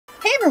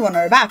everyone,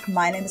 we're back.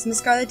 My name is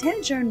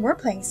MissScarletTanager, and we're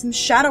playing some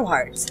Shadow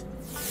Hearts.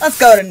 Let's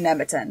go to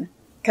Nemeton,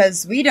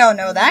 because we don't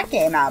know that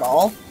game at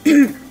all.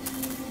 Yeah,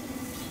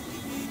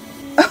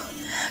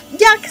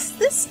 because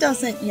this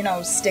doesn't, you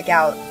know, stick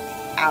out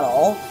at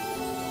all.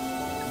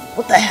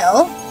 What the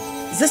hell?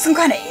 Is this some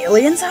kind of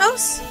alien's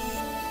house?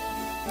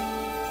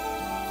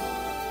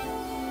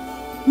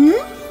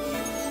 It's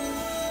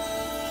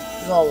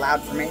a little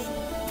loud for me.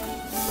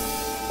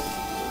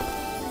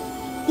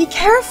 Be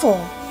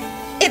careful!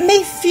 It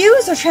may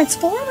fuse or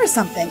transform or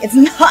something. It's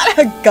not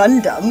a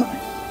Gundam.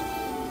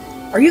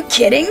 Are you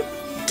kidding?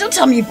 Don't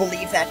tell me you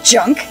believe that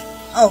junk.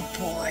 Oh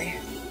boy.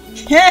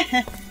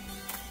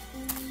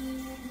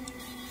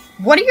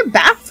 What are you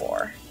back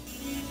for?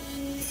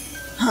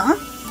 Huh?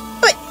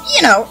 But,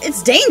 you know,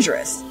 it's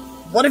dangerous.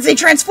 What if they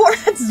transform?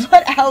 That's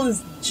what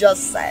Alice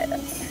just said.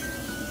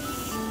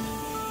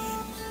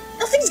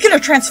 Nothing's gonna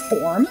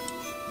transform.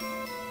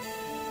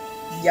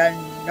 Ya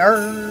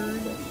nerd.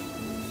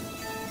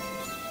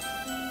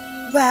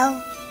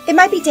 Well, it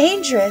might be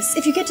dangerous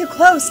if you get too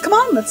close. Come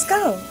on, let's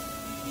go.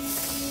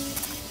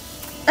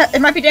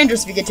 It might be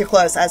dangerous if you get too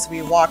close as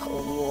we walk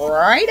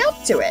right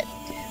up to it.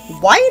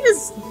 Why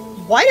does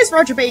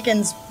Roger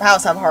Bacon's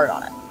house have a heart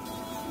on it?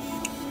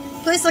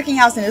 Police looking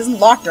house and it isn't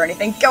locked or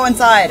anything. Go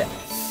inside.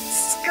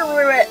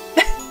 Screw it.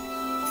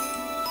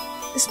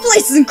 This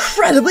place is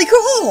incredibly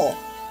cool.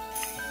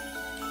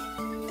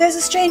 There's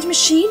a strange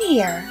machine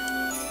here.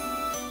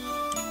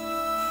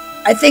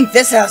 I think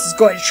this house is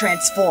going to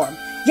transform.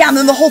 Yeah, and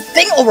then the whole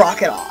thing will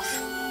rocket off.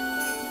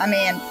 I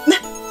mean,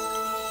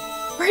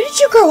 where did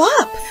you grow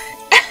up?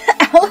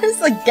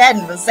 Alice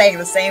again was saying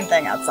the same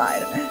thing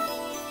outside.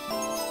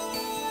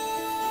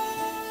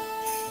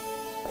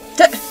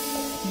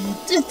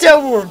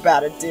 Don't worry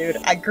about it, dude.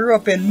 I grew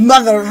up in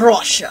Mother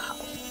Russia.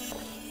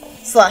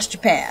 /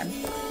 Japan.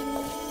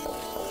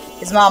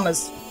 His mom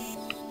was...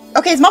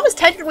 Okay, his mom was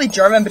technically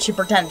German, but she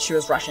pretended she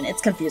was Russian.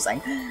 It's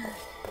confusing.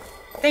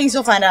 Things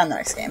you'll find out in the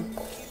next game.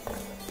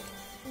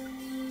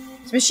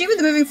 This machine with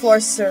the moving floor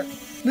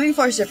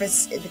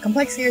surface, the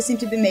complex gears seem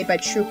to be made by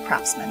true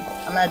craftsmen.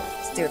 I'm gonna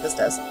see what this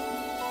does.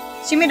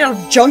 She made out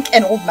of junk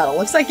and old metal.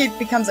 Looks like it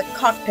becomes a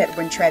cockpit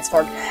when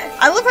transformed.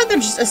 I love how they're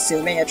just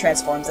assuming it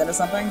transforms into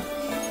something.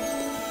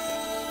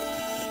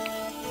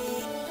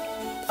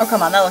 Oh,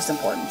 come on, that looks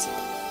important.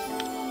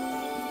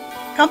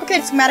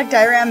 Complicated schematic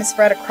diagram is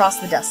spread across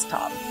the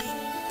desktop.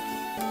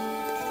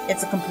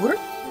 It's a computer?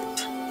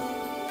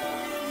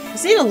 You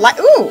see the light?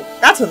 Ooh,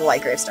 that's what the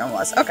light gravestone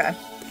was. Okay.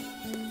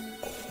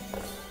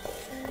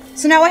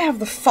 So now I have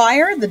the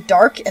fire, the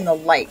dark, and the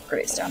light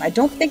gravestone. I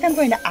don't think I'm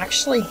going to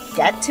actually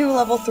get to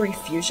level 3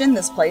 fusion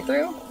this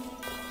playthrough.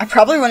 I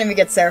probably won't even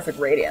get Seraphic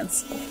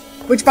Radiance.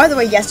 Which, by the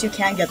way, yes, you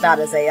can get that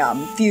as a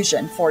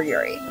fusion for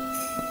Yuri.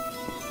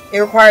 It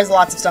requires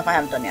lots of stuff I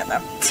haven't done yet,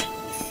 though.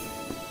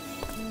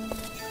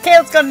 Okay,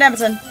 let's go to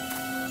Nemeton.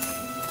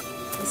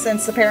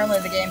 Since apparently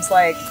the game's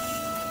like,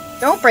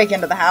 don't break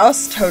into the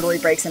house. Totally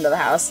breaks into the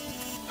house.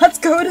 Let's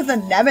go to the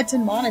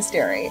Nemeton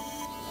Monastery.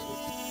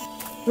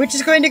 Which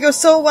is going to go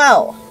so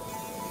well.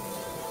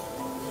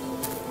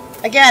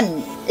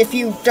 Again, if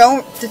you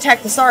don't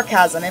detect the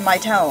sarcasm in my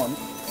tone,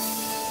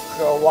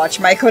 go watch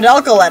my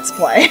Kodelka Let's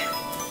Play.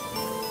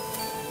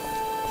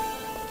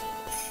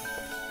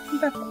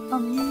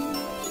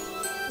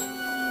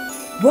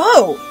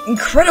 Whoa!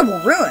 Incredible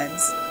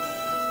ruins!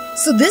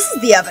 So this is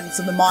the evidence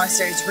of the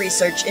monastery's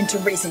research into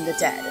raising the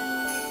dead.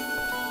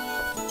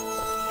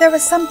 There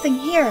was something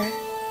here.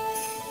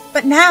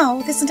 But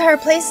now, this entire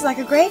place is like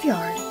a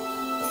graveyard. ...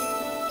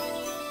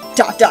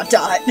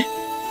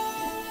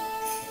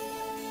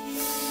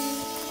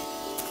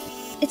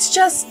 It's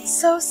just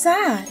so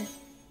sad.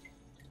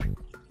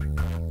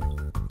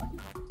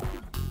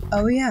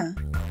 Oh yeah.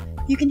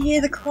 You can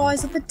hear the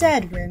cries of the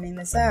dead roaming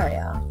this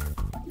area.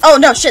 Oh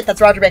no, shit,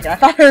 that's Roger Bacon. I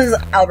thought it was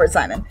Albert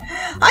Simon.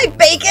 Hi,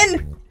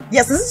 Bacon!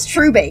 Yes, this is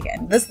true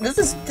bacon. This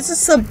is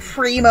some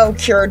primo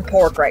cured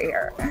pork right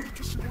here.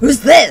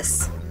 Who's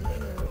this?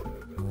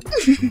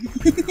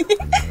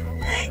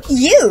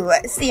 You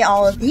see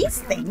all of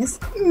these things,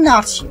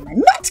 not human,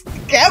 not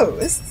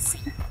ghosts.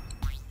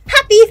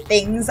 Happy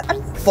things,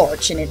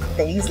 unfortunate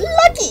things,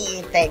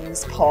 lucky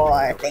things,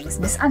 poor things,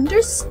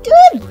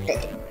 misunderstood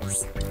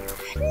things.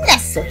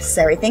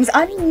 Necessary things,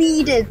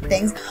 unneeded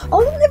things,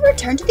 all of them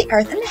return to the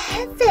earth and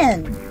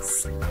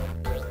heavens.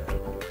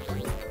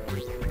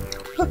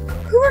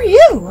 Who are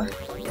you?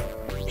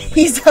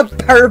 He's a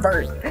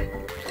pervert.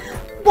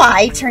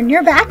 Why turn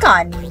your back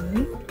on me?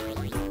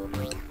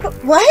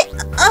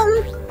 What?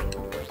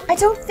 I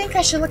don't think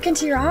I should look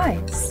into your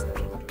eyes.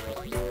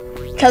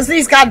 Because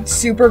he's got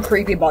super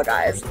creepy bug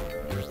eyes.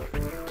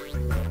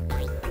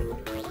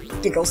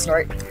 Giggle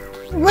snort.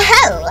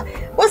 Well,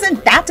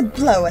 wasn't that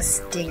blow a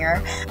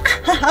stinger?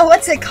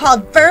 What's it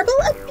called? Verbal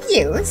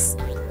abuse?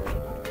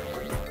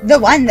 The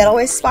one that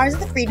always spars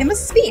the freedom of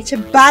speech.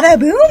 Bada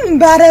boom,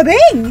 bada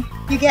bing.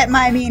 You get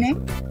my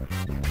meaning?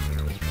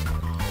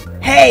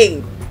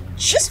 Hey,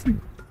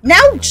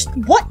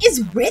 what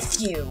is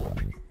with you?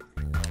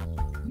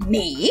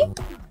 Me?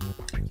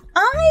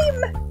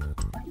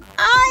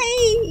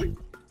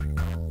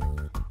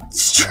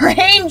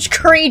 strange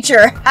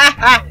creature.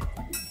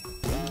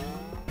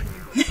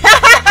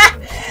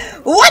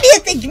 What do you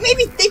think? You made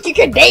me think you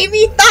could name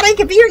me? Thought I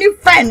could be your new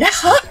friend.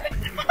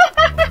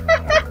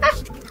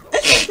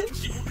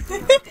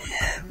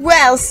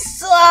 Well,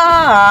 sorry.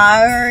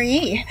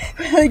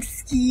 Well,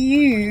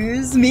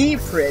 excuse me,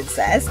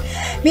 princess.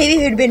 Maybe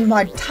if it had been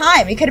more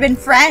time, we could have been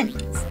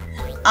friends.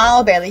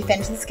 I'll barely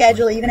finish the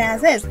schedule even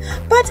as is.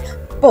 But,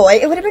 boy,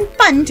 it would have been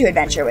fun to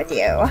adventure with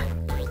you.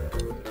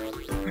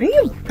 What are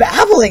you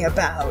babbling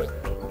about?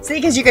 See,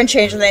 because you can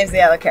change the names of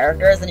the other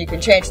characters, and you can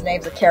change the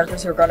names of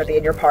characters who are going to be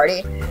in your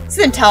party. He's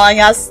been telling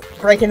us,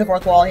 breaking the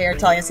fourth wall here,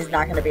 telling us he's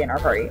not going to be in our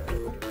party.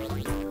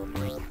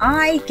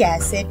 I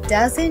guess it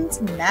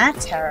doesn't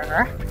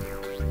matter.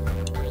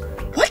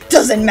 What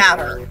doesn't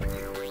matter?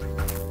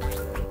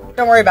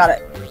 Don't worry about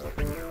it.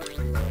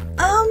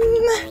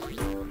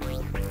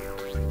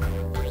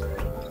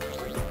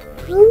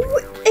 Who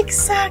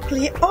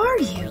exactly are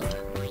you?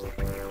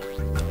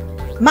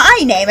 My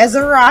name is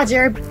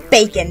Roger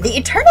Bacon, the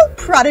eternal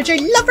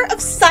prodigy, lover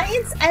of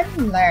science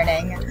and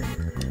learning.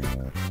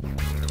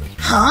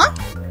 Huh?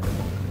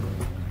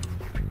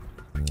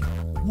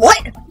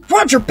 What?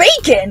 Roger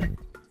Bacon?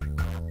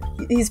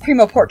 He's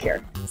primo pork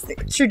here. It's the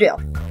true deal.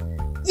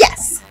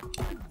 Yes.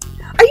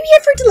 Are you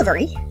here for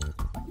delivery?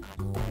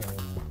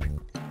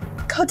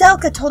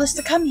 Koudelka told us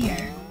to come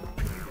here.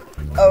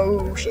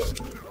 Oh,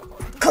 shit.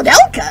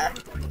 Koudelka?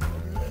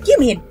 You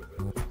mean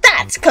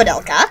that's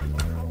Koudelka?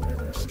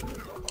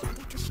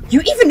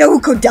 You even know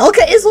who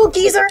Koudelka is, little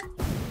geezer?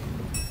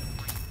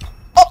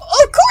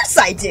 Oh, of course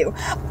I do!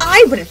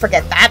 I wouldn't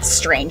forget that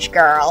strange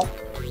girl.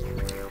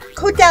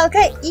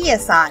 Koudelka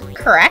Iasan,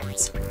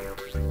 correct?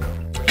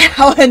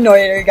 How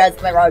annoyed are you guys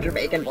with my Roger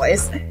Bacon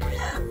voice?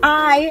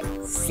 I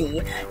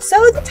see. So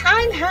the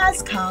time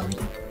has come.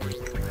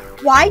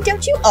 Why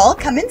don't you all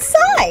come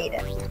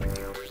inside?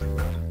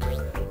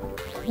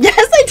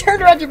 Yes, I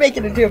turned Roger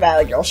Bacon into a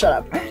valley girl. Shut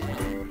up.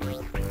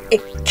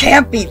 It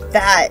can't be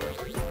that.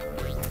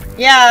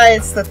 Yeah,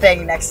 it's the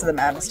thing next to the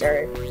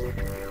monastery.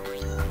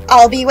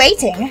 I'll be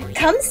waiting.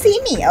 Come see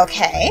me,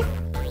 okay?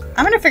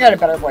 I'm gonna figure out a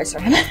better voice for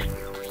him.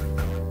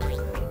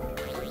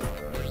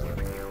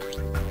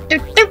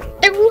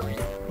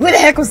 Who the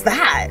heck was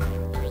that?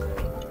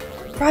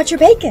 Roger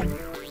Bacon.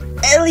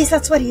 At least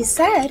that's what he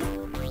said.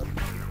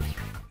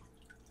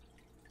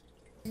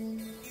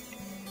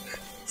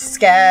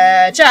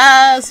 Sketch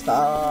as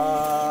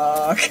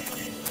fuck.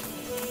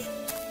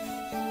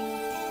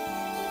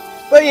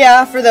 But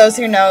yeah, for those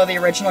who know the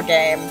original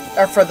game,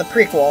 or for the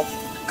prequel,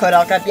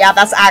 Koudelka, yeah,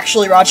 that's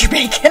actually Roger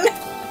Bacon.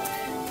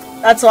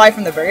 That's why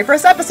from the very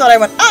first episode I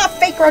went, ah,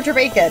 fake Roger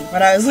Bacon,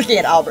 when I was looking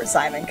at Albert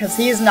Simon, because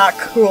he's not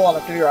cool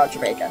enough to be Roger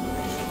Bacon.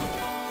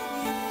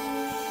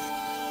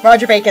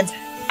 Roger Bacon's,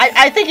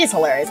 I think he's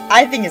hilarious.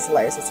 I think he's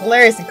hilarious. It's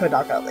hilarious in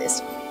Koudelka, at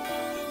least.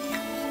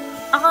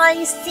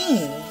 I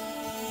see.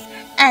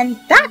 And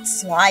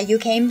that's why you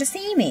came to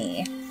see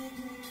me.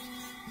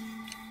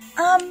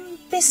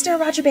 Mr.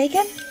 Roger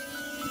Bacon?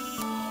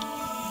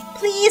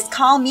 Please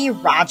call me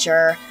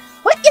Roger.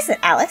 What is it,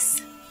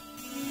 Alice?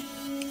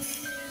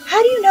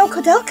 How do you know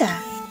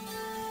Koudelka?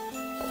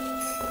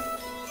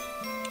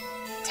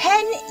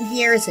 10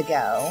 years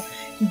ago,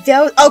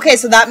 okay,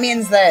 so that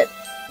means that...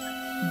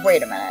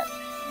 Wait a minute.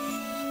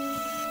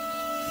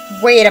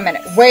 Wait a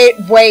minute. Wait.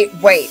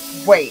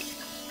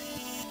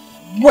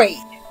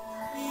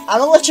 I'm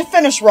gonna let you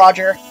finish,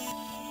 Roger.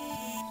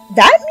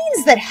 That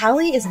means that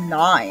Hallie is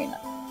 9.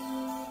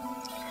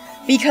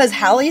 Because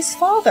Hallie's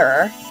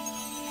father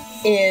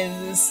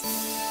is...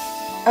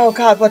 Oh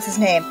god, what's his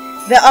name?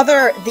 The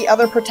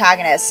other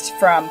protagonist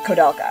from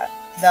Koudelka.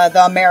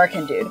 The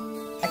American dude.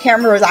 I can't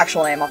remember his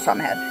actual name off the top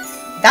of my head.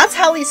 That's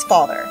Hallie's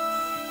father.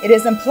 It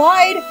is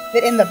implied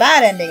that in the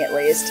bad ending, at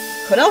least,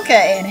 Koudelka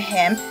and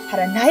him had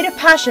a night of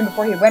passion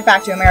before he went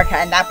back to America,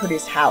 and that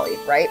produced Hallie,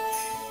 right?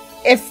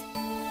 If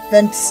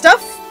the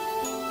stuff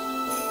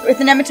with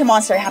the Nemeton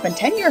Monastery happened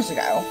 10 years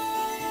ago,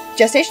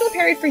 gestational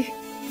period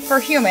for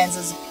humans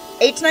is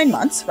 8 to 9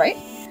 months, right?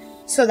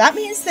 So that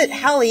means that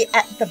Hallie,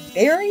 at the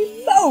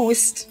very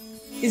most,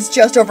 is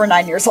just over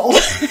 9 years old.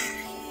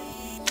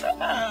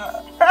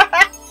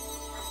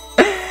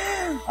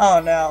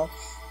 Oh no.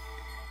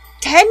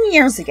 10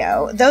 years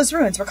ago, those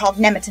ruins were called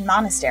Nemeton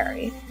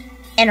Monastery.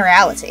 In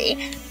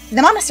reality,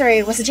 the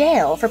monastery was a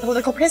jail for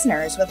political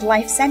prisoners with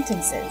life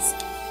sentences.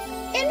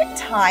 In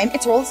time,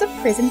 its role as a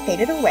prison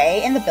faded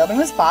away and the building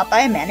was bought by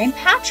a man named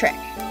Patrick.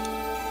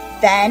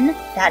 Then,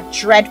 that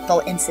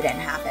dreadful incident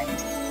happened.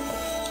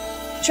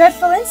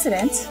 Dreadful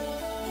incident?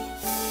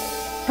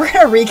 We're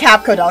gonna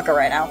recap Koudelka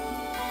right now.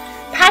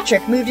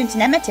 Patrick moved into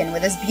Nemeton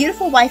with his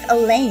beautiful wife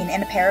Elaine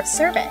and a pair of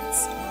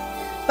servants.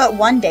 But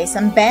one day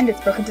some bandits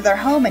broke into their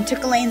home and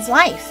took Elaine's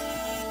life.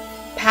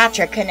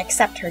 Patrick couldn't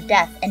accept her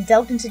death and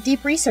delved into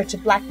deep research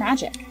of black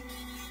magic.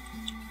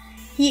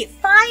 He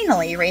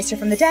finally raised her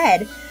from the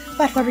dead,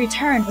 but what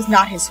returned was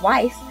not his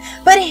wife,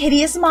 but a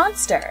hideous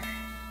monster.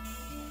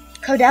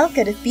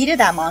 Koudelka defeated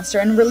that monster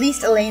and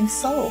released Elaine's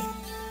soul.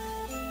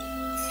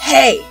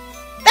 Hey!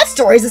 That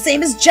story's the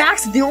same as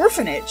Jack's at the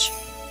orphanage!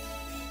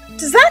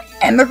 Does that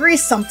emigre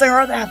something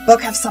or that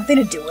book have something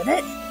to do with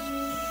it?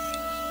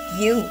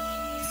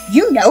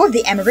 You know of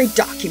the emigre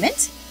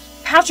document?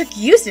 Patrick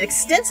used it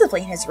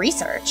extensively in his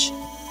research.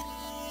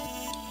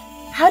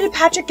 How did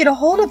Patrick get a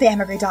hold of the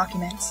emigre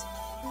document?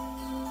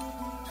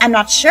 I'm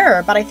not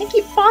sure, but I think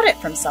he bought it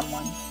from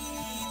someone.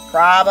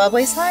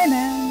 Probably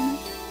Simon.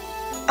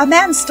 A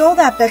man stole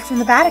that book from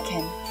the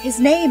Vatican. His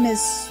name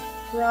is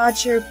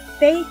Roger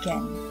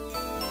Bacon.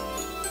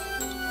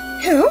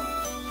 Who?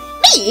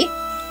 Me?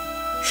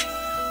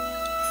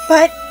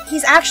 But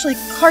he's actually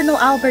Cardinal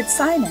Albert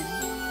Simon.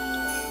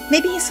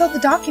 Maybe he sold the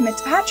document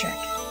to Patrick.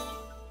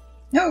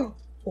 No.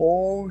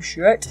 Oh,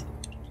 shit.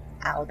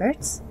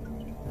 Albert's?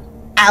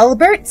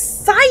 Albert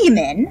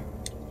Simon?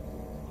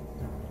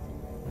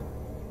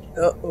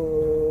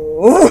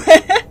 Uh-oh.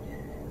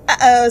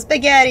 Uh-oh,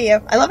 spaghetti.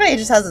 I love how he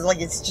just has this,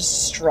 like, it's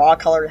just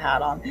straw-colored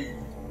hat on.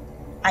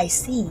 I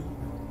see.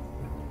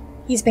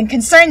 He's been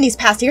concerned these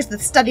past years with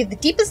the study of the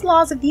deepest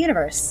laws of the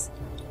universe.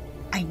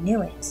 I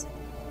knew it.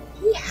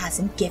 He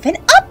hasn't given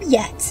up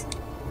yet.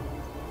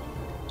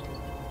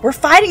 We're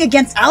fighting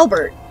against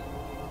Albert.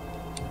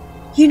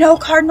 You know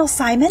Cardinal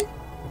Simon?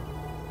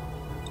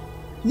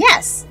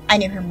 Yes, I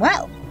knew him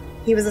well.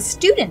 He was a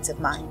student of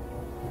mine.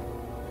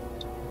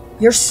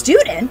 Your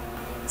student?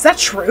 Is that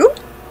true?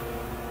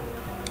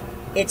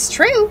 It's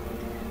true.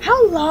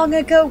 How long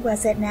ago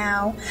was it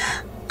now?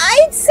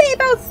 I'd say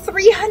about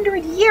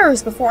 300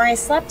 years before I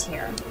slept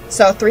here.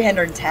 So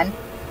 310.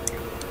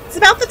 It's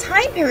about the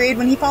time period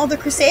when he followed the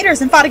Crusaders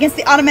and fought against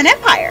the Ottoman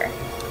Empire.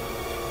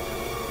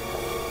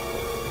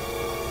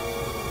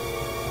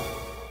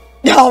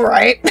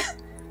 Alright.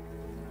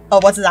 Oh,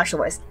 what's his actual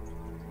voice?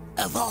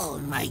 Of all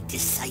my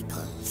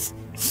disciples,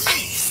 he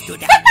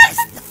stood out as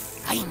the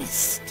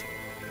finest.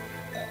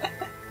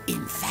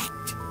 In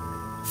fact,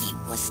 he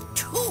was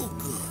too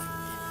good.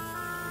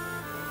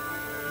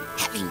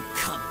 Having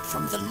come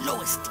from the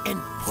lowest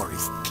and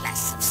poorest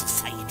class of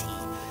society,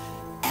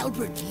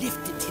 Albert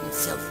lifted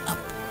himself up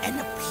and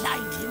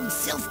applied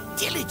himself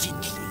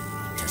diligently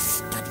to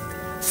study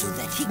so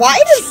that he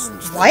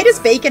Why does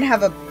Bacon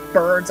have a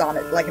birds on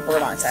it, like a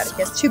bird on his head?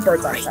 He has two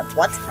birds on his head.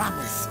 What?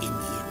 Promise in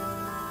him.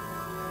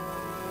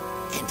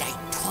 And I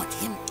taught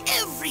him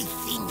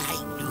everything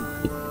I knew.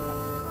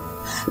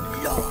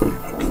 Law,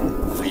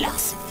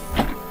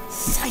 philosophy,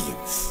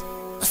 science,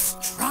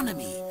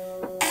 astronomy,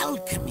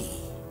 alchemy.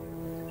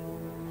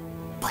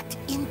 But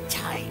in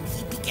time,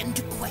 he began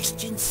to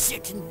question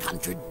certain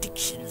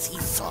contradictions he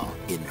saw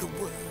in the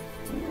world.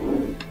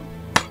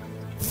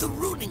 The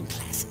ruling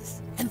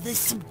classes and the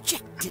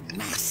subjected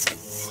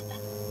masses.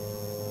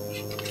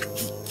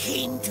 He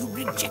came to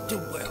reject a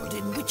world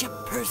in which a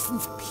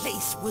person's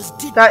place was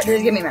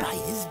determined by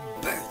his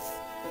birth.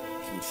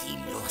 And he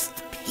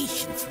lost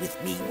patience with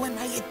me when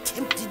I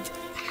attempted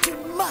to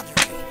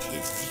moderate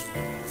his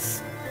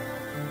views.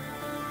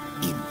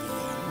 In the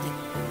end,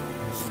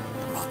 he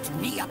brought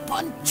me up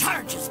on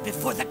charges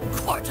before the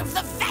court of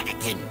the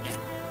Vatican.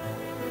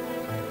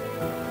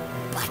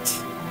 But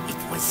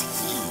it was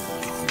he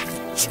whom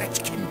the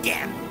church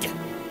condemned.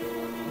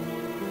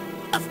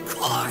 Of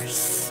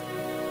course.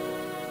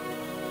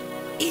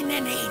 In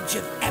an age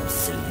of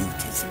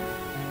absolutism,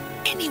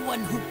 anyone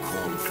who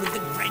called for the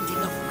granting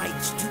of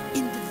rights to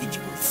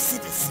individual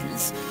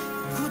citizens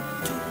could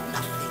do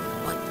nothing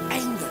but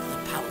anger the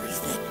powers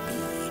that be,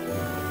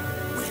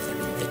 whether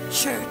in the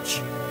church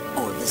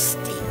or the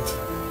state.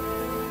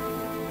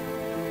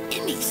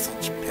 Any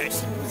such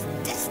person was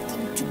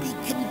destined to be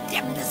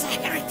condemned as a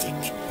heretic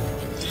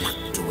and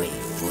locked away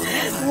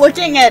forever.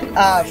 Looking at,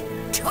 I'll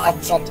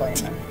tell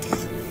you.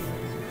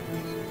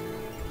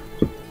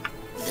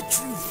 The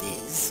truth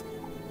is,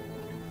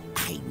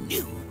 I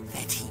knew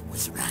that he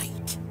was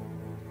right.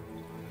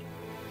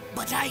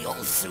 But I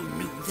also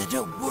knew that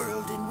a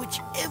world in which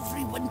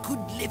everyone could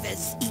live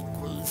as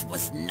equals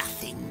was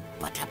nothing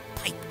but a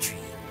pipe dream.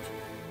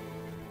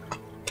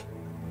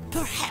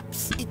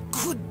 Perhaps it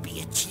could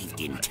be achieved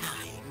in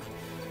time,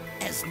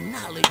 as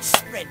knowledge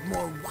spread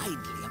more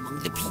widely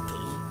among the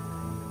people.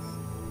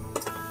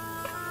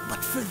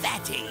 But for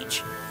that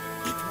age,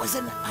 it was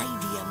an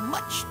idea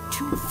much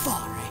too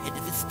far ahead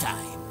of its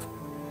time.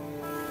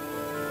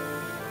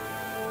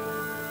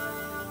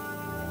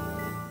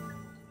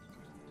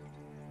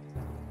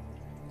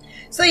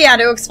 So yeah,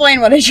 to explain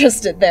what I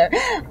just did there,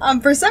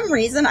 for some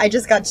reason I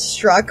just got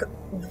struck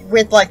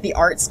with like the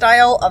art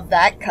style of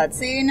that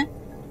cutscene.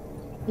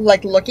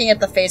 Like looking at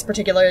the face,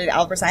 particularly of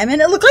Albert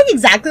Simon, it looked like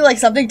exactly like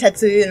something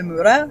Tetsuya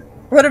Nomura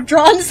would have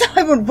drawn. So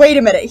I went, wait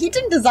a minute, he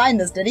didn't design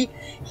this, did he?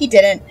 He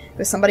didn't. It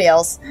was somebody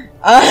else.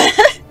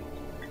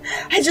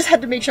 I just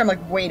had to make sure. I'm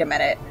like, wait a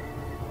minute.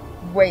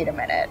 Wait a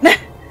minute.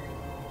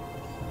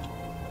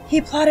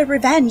 He plotted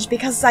revenge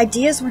because his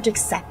ideas weren't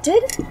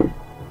accepted?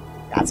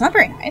 That's not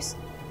very nice.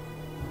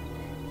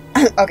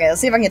 Okay, let's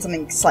see if I can get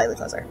something slightly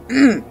closer.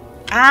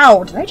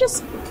 Ow, did I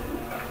just...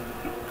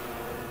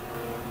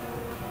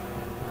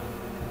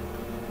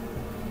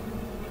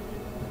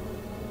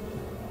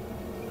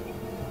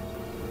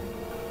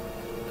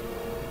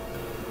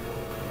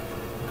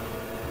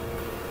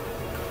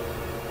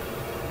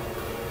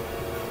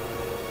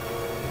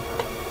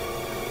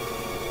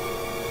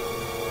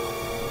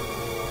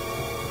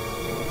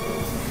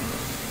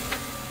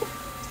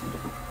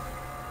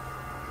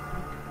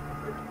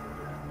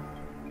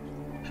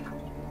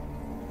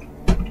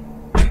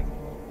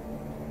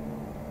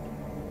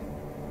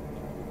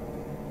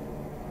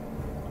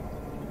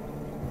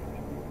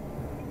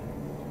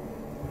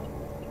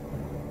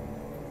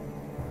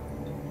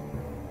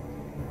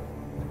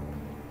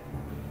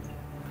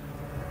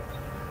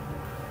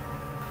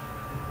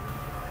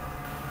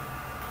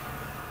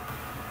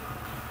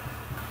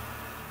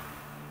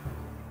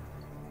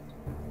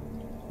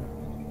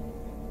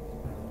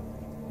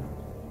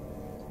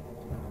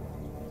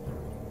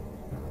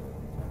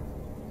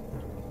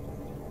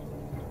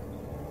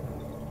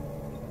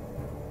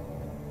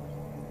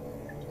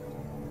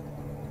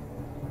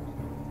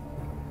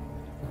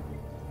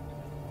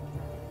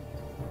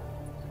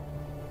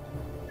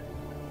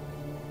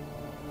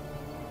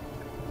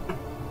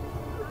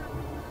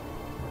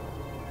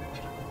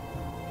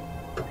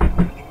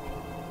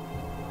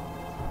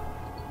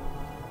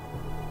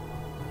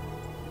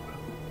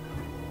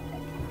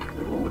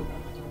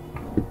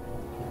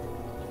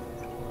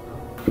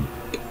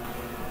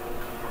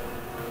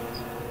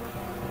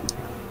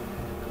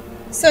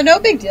 So no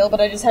big deal,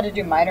 but I just had to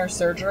do minor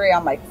surgery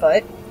on my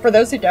foot. For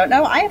those who don't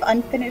know, I have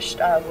unfinished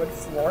wood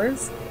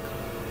floors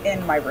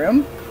in my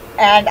room,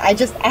 and I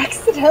just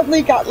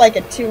accidentally got like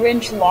a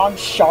 2-inch long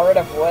shard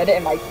of wood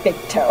in my big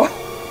toe.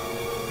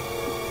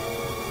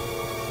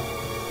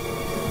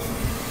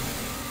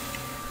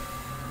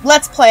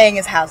 Let's playing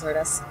is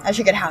hazardous. I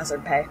should get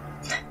hazard pay.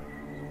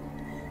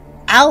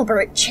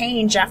 Albert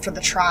changed after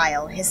the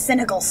trial. His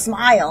cynical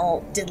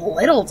smile did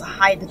little to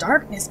hide the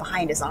darkness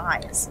behind his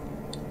eyes.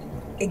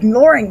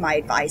 Ignoring my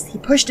advice, he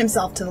pushed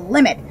himself to the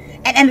limit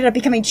and ended up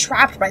becoming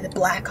trapped by the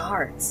black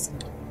arts.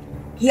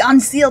 He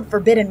unsealed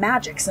forbidden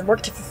magics and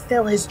worked to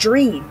fulfill his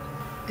dream,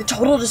 the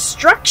total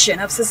destruction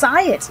of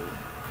society.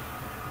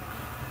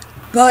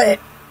 But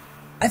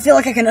I feel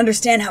like I can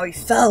understand how he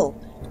felt,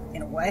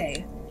 in a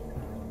way.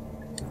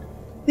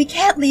 We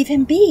can't leave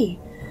him be.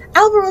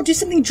 Albert will do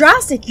something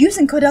drastic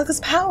using Kodelka's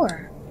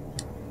power.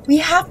 We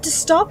have to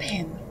stop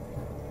him.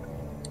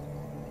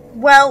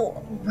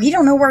 Well, we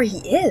don't know where he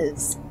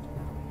is.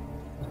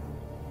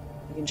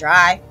 We can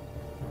try.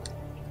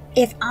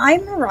 If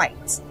I'm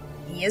right,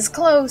 he is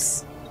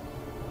close.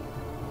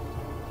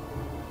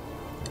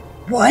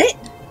 What?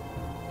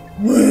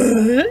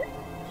 What?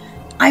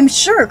 I'm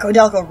sure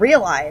Kodelka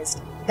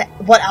realized that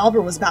what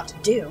Albert was about to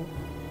do.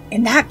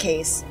 In that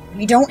case,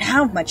 we don't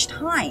have much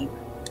time.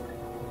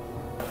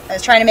 I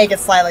was trying to make it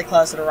slightly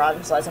closer to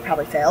Roger, so I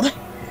probably failed.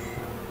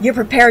 You're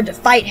prepared to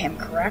fight him,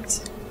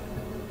 correct?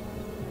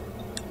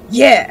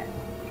 Yeah,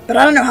 but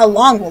I don't know how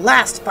long we'll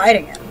last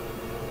fighting him.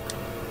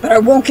 But I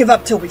won't give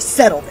up till we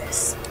settle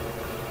this.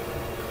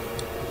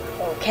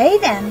 Okay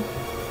then.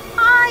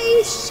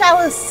 I shall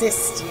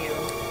assist you.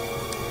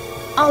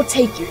 I'll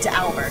take you to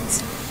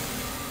Albert.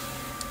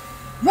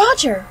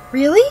 Roger,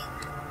 really?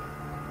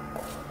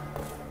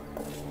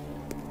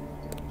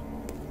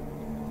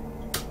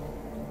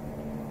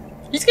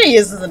 He's gonna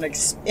use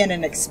this in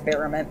an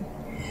experiment.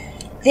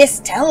 This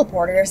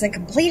teleporter isn't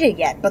completed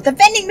yet, but the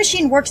vending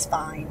machine works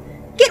fine.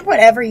 Get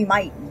whatever you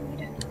might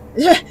need.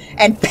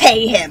 And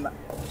pay him!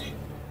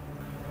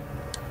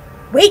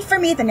 Wait for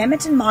me at the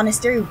Nemeton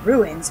Monastery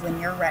ruins when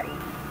you're ready.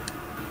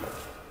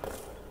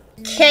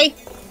 Okay.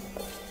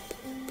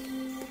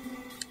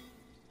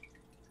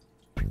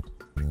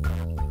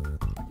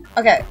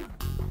 Okay.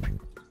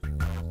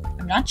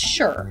 I'm not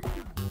sure.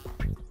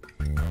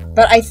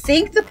 But I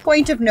think the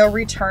point of no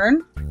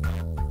return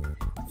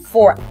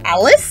for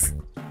Alice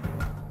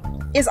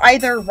is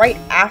either right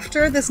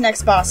after this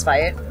next boss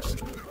fight,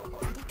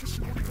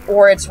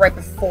 or it's right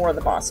before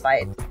the boss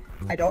fight.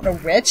 I don't know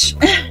which.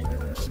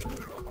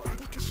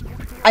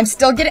 I'm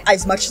still getting,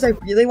 as much as I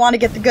really want to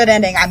get the good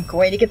ending, I'm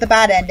going to get the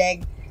bad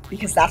ending,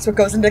 because that's what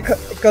goes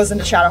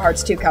into Shadow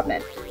Hearts 2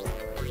 Covenant.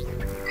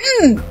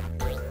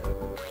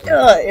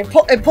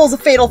 It pulls a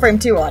Fatal Frame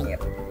 2 on you.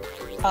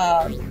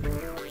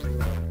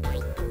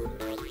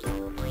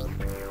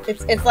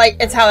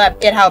 It's how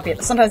it be.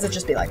 Sometimes it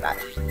just be like that.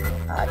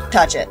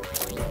 Touch it.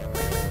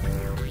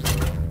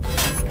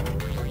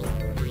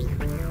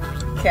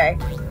 Okay.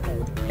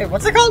 Hey,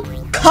 what's it called?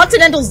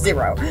 Continental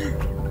Zero.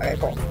 Okay,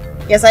 cool.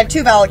 Yes, I have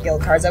 2 valid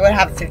guild cards. I would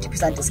have a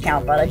 50%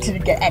 discount, but I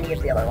didn't get any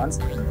of the other ones.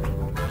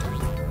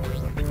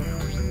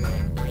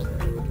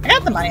 I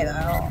got the money,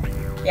 though.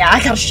 Yeah,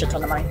 I got a shit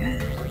ton of money.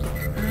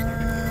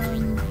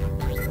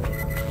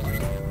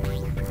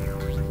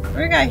 What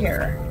do we got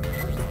here?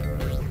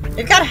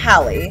 They've got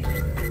Hallie.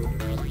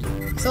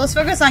 So let's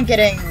focus on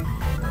getting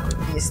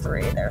these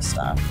 3, their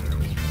stuff.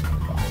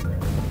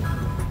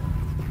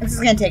 This is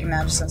gonna take a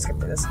minute, I'm just gonna skip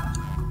through this.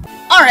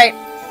 Alright,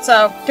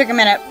 so, took a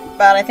minute,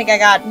 but I think I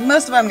got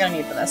most of what I'm gonna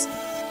need for this.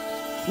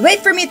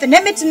 Wait for me at the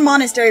Nemeton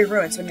Monastery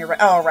ruins when you're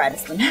ready. Oh, right,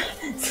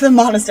 it's the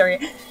monastery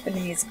in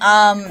these.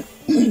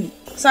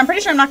 So I'm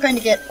pretty sure I'm not going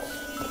to get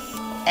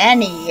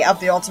any of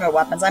the ultimate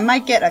weapons. I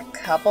might get a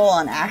couple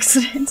on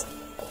accident.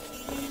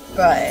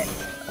 But,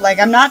 like,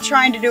 I'm not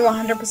trying to do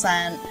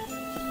 100%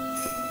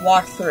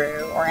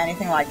 walkthrough or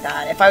anything like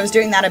that. If I was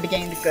doing that, I'd be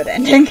getting the good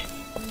ending.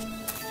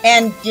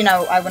 And, you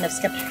know, I wouldn't have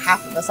skipped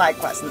half of the side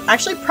quests.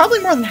 Actually, probably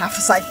more than half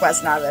the side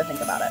quests now that I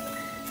think about it.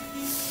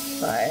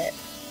 But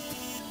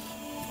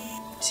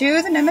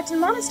to the Nemeton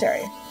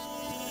Monastery.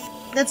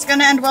 That's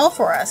gonna end well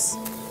for us.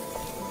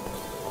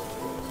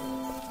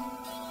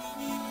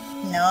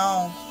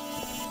 No.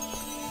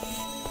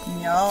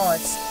 No,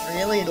 it's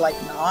really,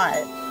 like, not.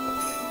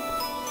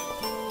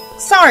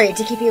 Sorry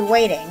to keep you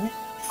waiting.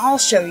 I'll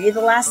show you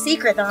the last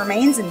secret that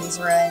remains in these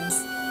ruins.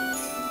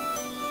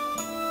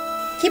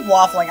 Keep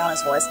waffling on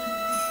his voice.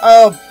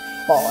 Oh,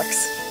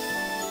 bollocks.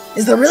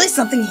 Is there really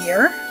something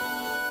here?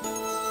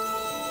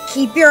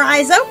 Keep your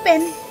eyes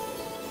open.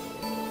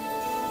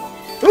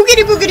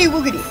 Oogity boogity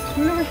woogity.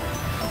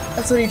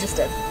 That's what he just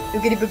did.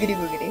 Oogity boogity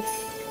woogity.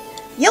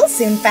 You'll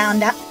soon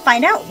find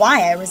out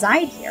why I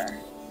reside here.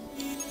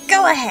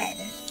 Go ahead.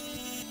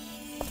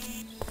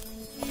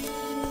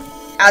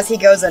 As he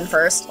goes in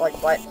first. Like,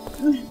 what?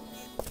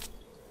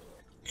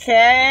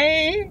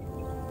 Okay.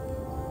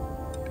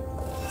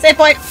 Save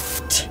point.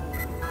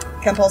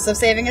 Compulsive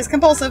saving is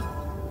compulsive.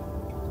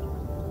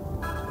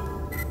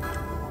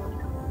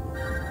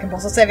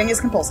 Compulsive saving is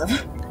compulsive.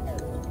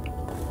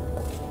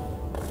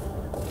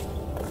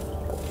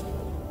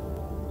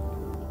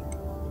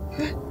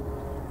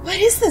 What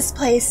is this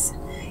place?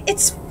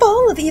 It's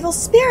full of evil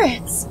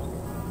spirits.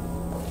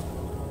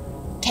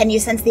 Can you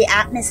sense the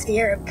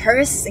atmosphere of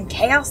curse and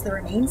chaos that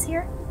remains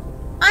here?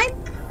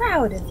 I'm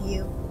proud of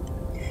you.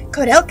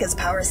 Kodelka's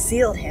power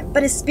sealed him,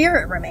 but his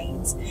spirit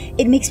remains.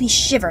 It makes me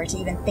shiver to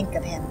even think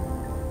of him.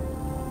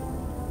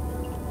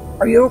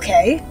 Are you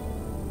okay?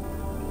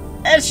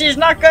 And she's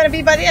not going to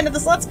be by the end of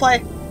this Let's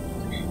Play.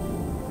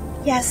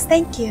 Yes,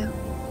 thank you.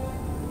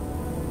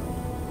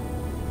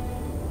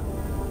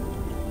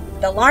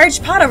 The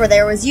large pot over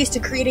there was used to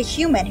create a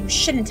human who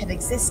shouldn't have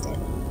existed.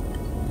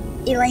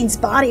 Elaine's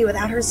body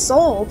without her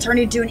soul turned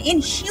into an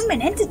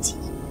inhuman entity.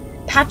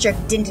 Patrick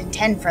didn't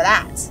intend for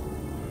that.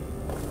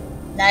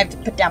 Now I have to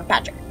put down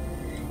Patrick.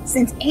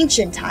 Since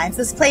ancient times,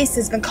 this place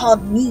has been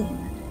called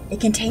Meme. It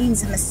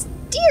contains a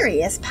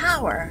mysterious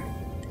power.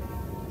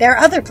 There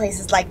are other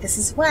places like this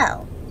as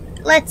well.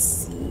 Let's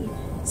see,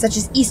 such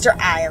as Easter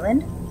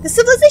Island, the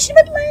civilization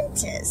of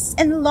Atlantis,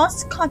 and the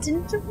lost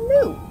continent of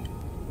Mu.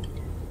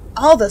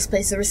 All those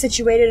places were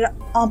situated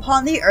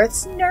upon the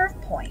Earth's nerve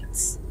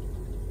points.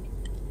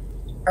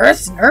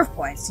 Earth's nerve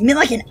points? You mean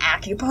like an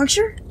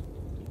acupuncture?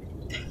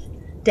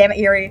 Damn it,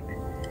 Yuri.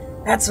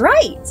 That's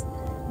right.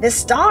 The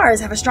stars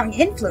have a strong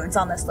influence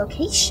on this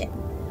location.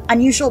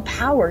 Unusual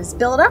powers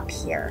build up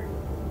here.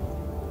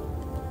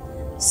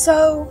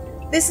 So,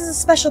 this is a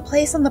special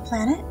place on the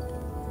planet?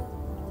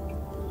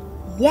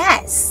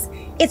 Yes.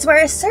 It's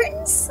where a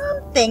certain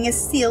something is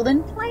sealed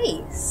in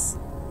place.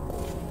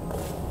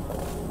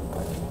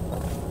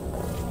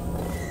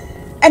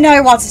 And now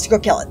he wants us to go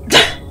kill it.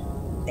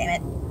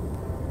 Damn it.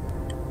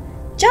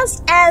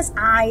 Just as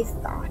I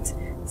thought,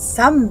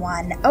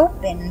 someone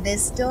opened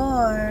this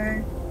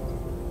door.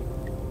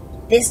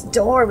 This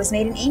door was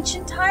made in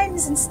ancient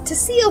times to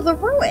seal the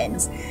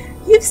ruins.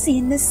 You've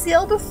seen this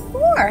seal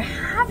before,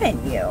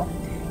 haven't you?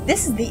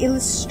 This is the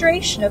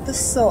illustration of the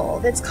soul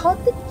that's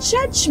called the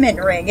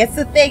Judgment Ring. It's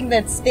the thing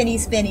that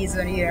spinnies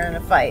when you're in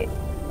a fight.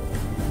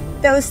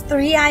 Those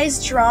 3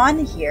 eyes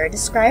drawn here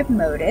describe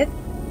motive,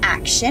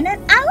 action,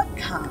 and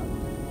outcome.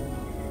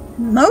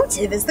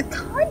 Motive is the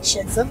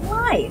conscience of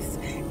life.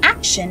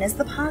 Action is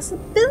the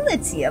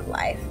possibility of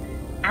life.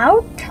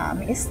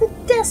 Outcome is the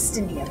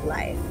destiny of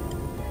life.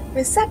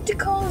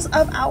 Receptacles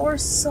of our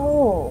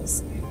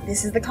souls.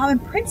 This is the common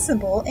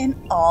principle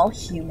that all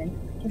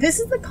humans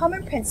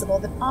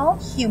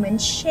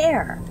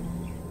share.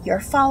 You're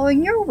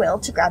following your will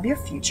to grab your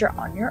future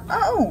on your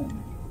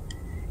own.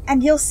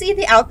 And you'll see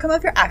the outcome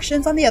of your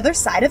actions on the other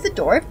side of the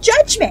door of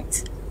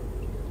judgment.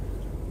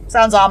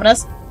 Sounds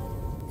ominous.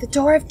 The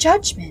door of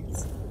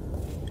judgment.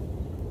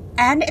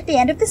 And at the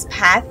end of this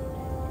path,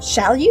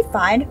 shall you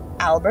find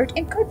Albert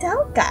and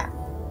Kodelka.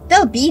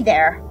 They'll be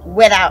there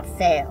without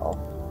fail.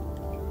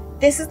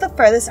 This is the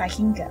furthest I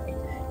can go.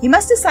 You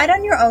must decide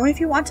on your own if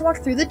you want to walk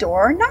through the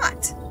door or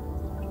not.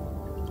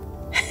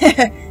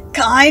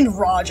 Kind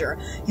Roger,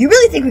 you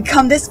really think we've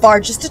come this far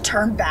just to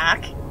turn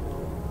back?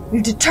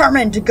 We've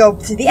determined to go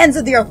to the ends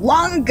of the earth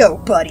long ago,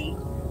 buddy.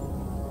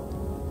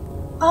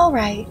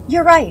 Alright,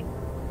 you're right.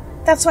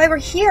 That's why we're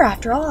here,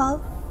 after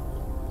all.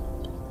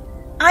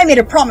 I made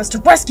a promise to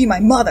rescue my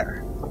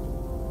mother.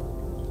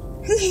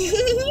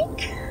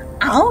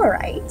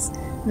 Alright,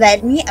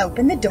 let me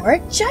open the door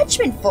of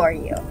judgment for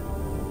you.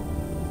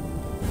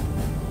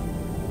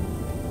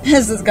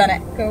 This is gonna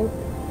go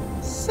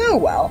so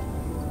well.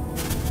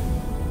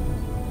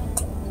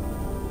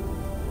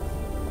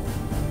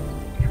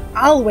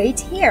 I'll wait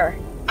here.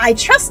 I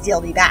trust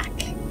you'll be back.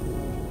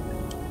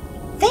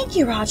 Thank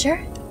you,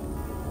 Roger.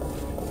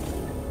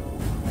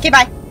 Okay,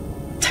 bye.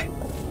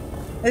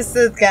 This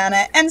is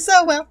gonna end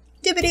so well.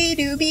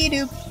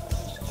 Doobity-doobie-doo.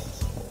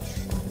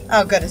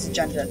 Oh, good, it's a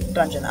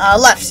dungeon.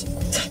 Left.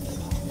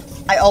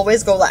 I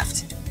always go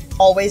left.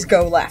 Always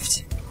go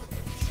left.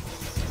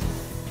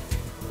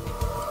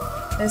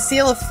 The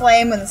seal of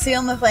flame. When the seal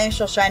and the flame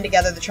shall shine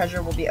together, the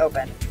treasure will be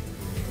open.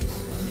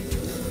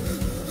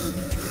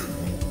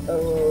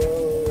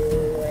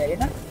 Wait a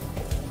minute.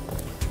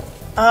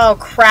 Oh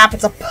crap,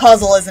 it's a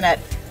puzzle, isn't it?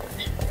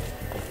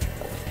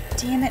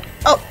 Damn it.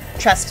 Oh,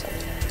 chest.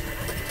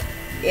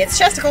 It's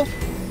chesticle.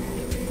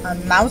 A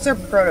Mauser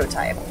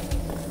prototype.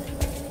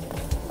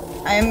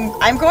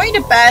 I'm going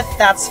to bet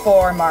that's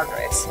for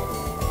Margaret.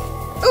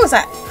 Ooh, what's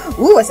that?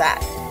 Ooh, what's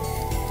that?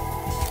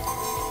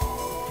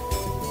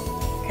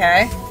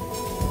 Okay.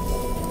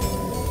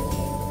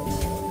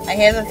 I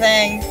hear the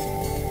thing.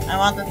 I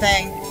want the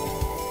thing.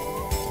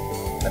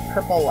 The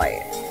purple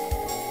light.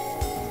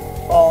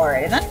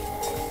 Alrighty then.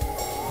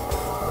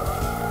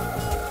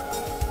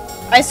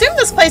 I assume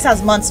this place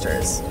has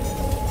monsters.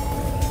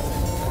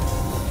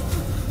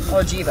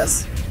 Oh,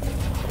 Jeebus.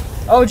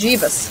 Oh,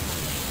 Jeebus.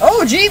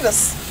 Oh,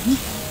 Jeebus!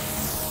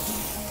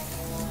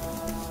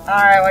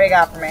 Alright, what do you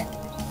got for me?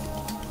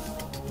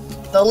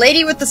 The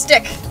lady with the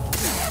stick.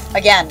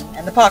 Again,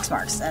 and the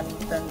poxmarks, and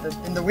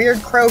the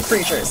weird crow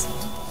creatures.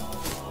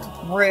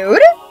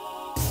 Rude?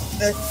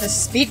 The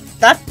speed?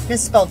 That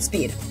misspelled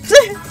speed.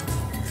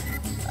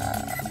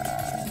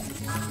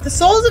 The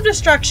souls of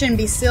destruction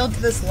be sealed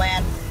to this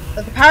land,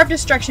 but the power of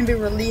destruction be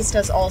released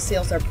as all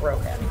seals are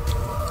broken.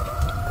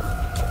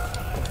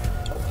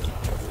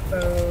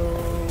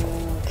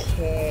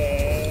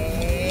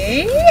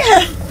 Okay.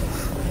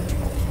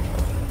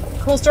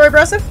 Cool story,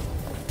 Broseph.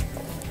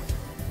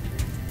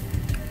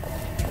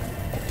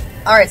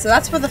 Alright, so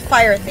that's where the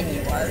fire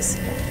thingy was.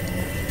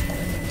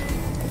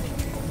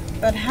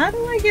 But how do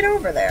I get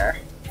over there?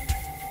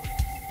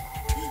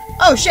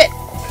 Oh, shit!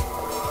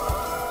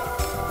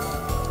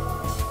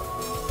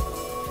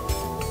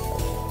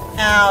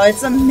 Ow,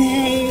 it's a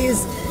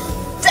maze!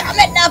 Damn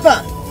it,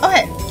 Nappa!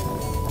 Okay.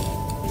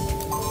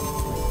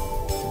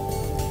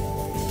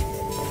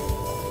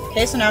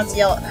 Okay, so now it's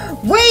yellow.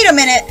 Wait a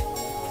minute!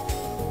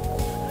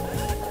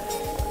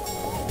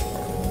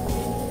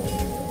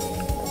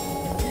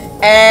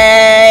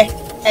 Hey,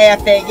 I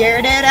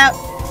figured it out.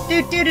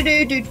 Do do do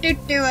do do do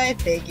do. I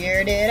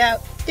figured it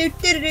out. Do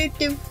do do do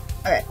do.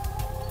 Okay.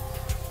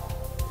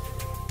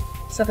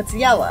 So if it's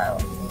yellow,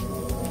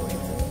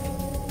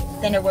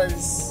 then it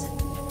was.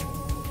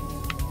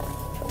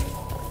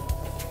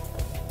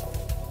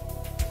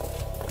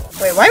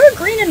 Wait, why would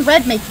green and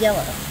red make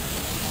yellow?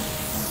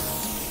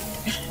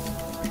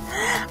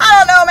 I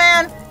don't know,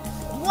 man.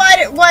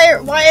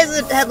 Why is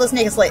it headless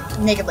naked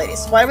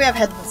ladies? Why do we have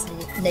headless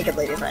naked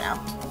ladies right now?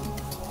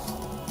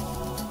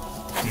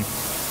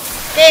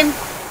 Game.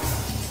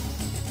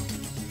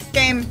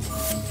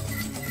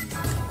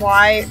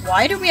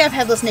 Why do we have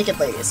headless naked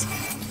ladies?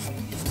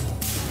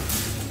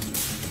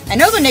 I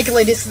know they're naked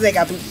ladies because they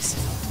got boobies.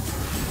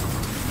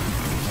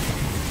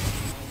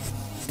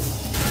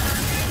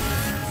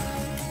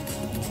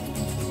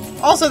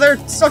 Also, they're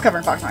still covered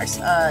in poxmarks.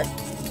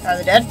 Are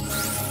they dead?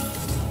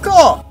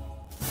 Cool!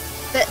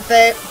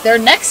 Their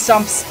neck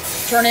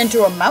stumps turn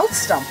into a mouth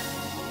stump.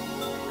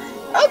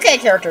 Okay,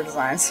 character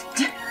designs.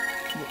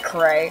 You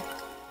cray.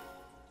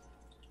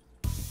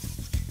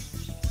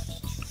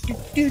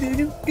 There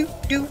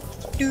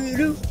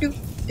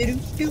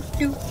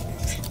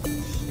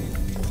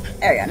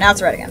we go, now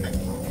it's red again.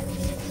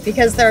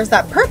 Because there's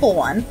that purple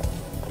one.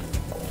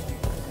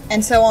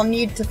 And so I'll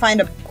need to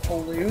find a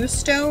blue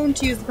stone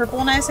to use the purple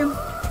one, I assume?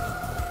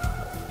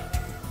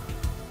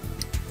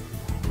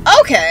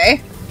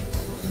 Okay.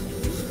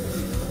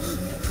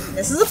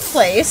 This is a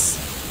place.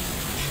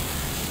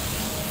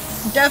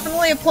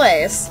 Definitely a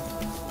place.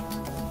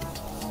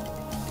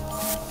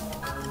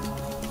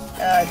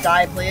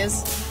 Die,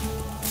 please.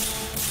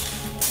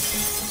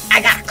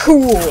 I got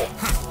cool!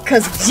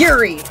 Cause it's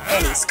Yuri,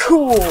 and he's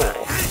cool!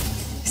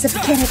 Except he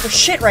can't hit for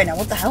shit right now,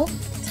 what the hell?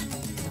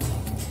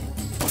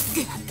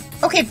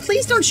 Okay,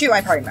 please don't shoot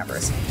my party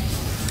members.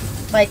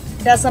 Like,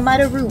 that's a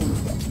matter rude.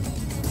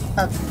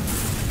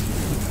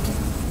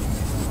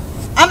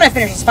 I'm gonna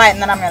finish this fight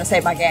and then I'm gonna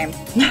save my game.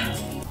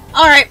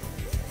 Alright.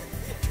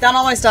 Done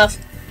all my stuff.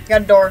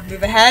 Got a door.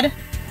 Move ahead.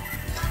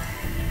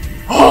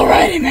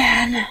 Alrighty,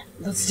 man.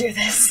 Let's do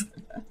this.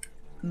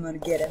 I'm gonna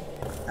get him.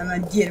 I'm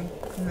gonna get him.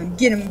 I'm gonna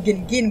get him. I'm gonna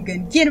get him. I'm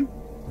gonna get him.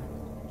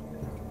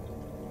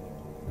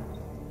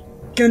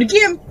 Gonna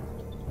get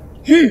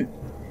him.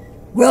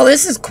 Well,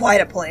 this is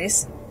quite a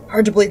place.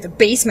 Hard to believe the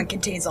basement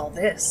contains all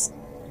this.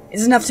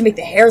 It's enough to make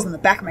the hairs on the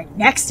back of my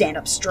neck stand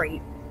up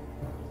straight.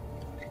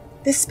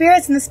 The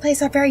spirits in this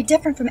place are very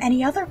different from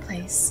any other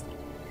place.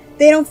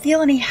 They don't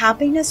feel any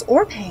happiness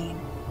or pain.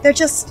 They're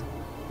just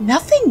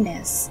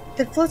nothingness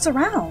that floats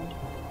around.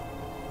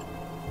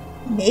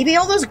 Maybe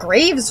all those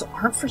graves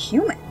aren't for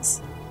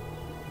humans.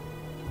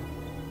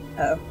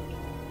 Oh.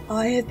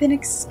 I have been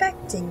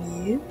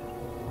expecting you.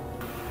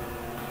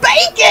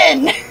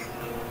 Bacon!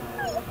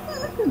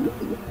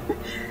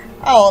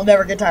 Oh, I'll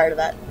never get tired of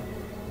that.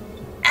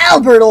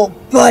 Albert,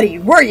 old buddy,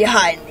 where are you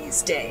hiding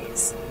these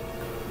days?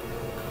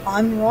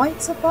 I'm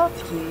right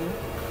above you.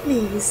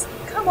 Please,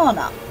 come on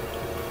up.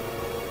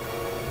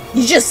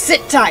 You just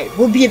sit tight.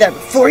 We'll be there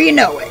before you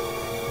know it.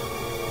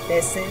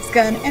 This is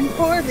gonna end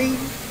poorly.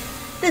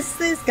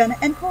 This is gonna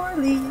end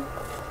poorly.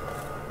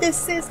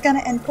 This is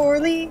gonna end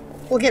poorly.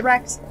 We'll get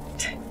wrecked.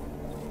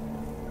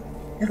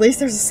 At least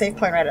there's a safe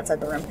point right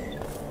outside the room.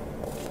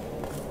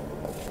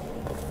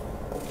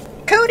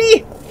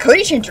 Cody!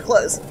 Cody changed her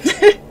clothes.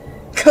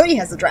 Cody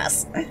has a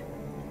dress.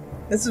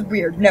 This is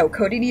weird. No,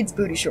 Cody needs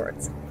booty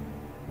shorts.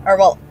 Or,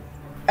 well,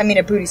 I mean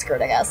a booty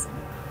skirt, I guess.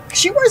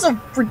 She wears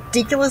a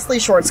ridiculously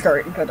short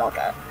skirt in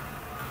Kodalka.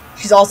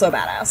 She's also a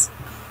badass.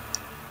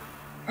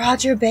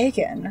 Roger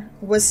Bacon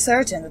was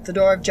certain that the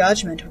door of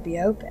judgment would be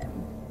open.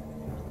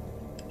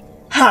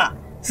 Ha!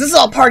 So this is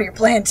all part of your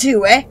plan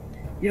too, eh?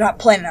 You're not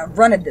planning on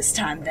running this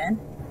time, then?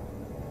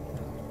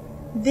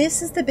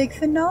 This is the big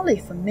finale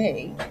for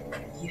me,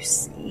 you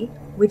see,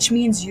 which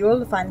means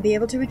you'll finally be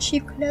able to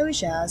achieve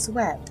closure as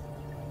well.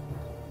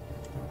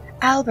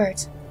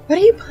 Albert, what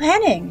are you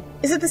planning?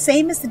 Is it the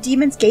same as the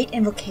Demon's Gate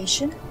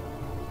invocation?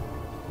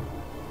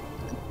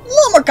 A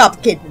little more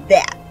complicated than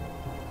that.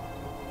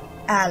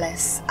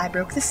 Alice, I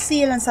broke the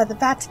seal inside the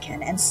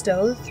Vatican and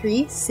stole the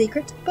 3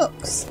 secret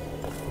books.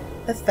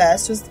 The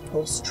first was the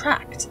Pulse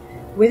Tract.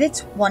 With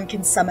it, one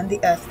can summon the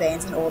Earth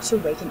Veins in order to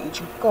awaken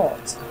ancient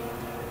gods.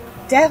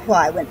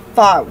 Deathwire went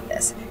far with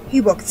this.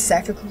 He woke the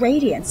Seraphic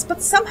Radiance,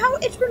 but somehow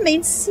it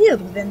remained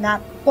sealed within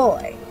that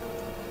boy.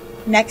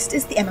 Next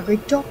is the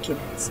Emigrate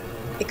Document.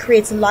 It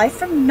creates life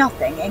from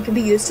nothing and can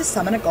be used to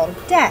summon a god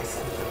of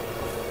death.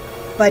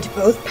 But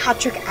both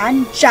Patrick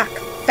and Jack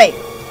failed.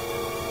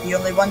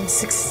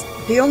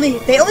 They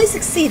only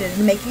succeeded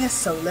in making a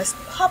soulless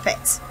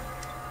puppet.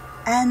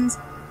 And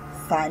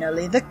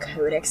finally, the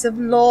Codex of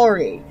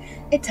Lori.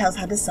 It tells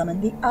how to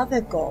summon the other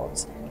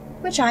gods,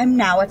 which I am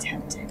now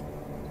attempting.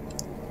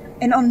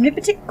 An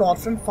omnipotent god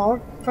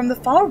from the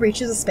far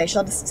reaches of space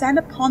shall descend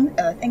upon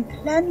Earth and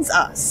cleanse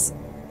us.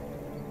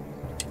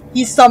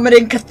 He's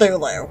summoning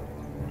Cthulhu.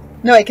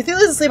 No, wait,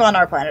 Cthulhu's asleep on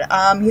our planet.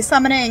 He's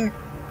summoning...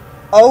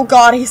 Oh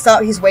god,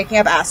 he's waking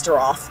up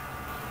Astaroth.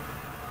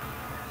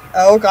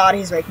 Oh god,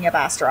 he's waking up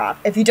Astaroth.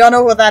 If you don't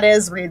know what that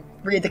is, read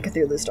the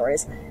Cthulhu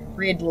stories.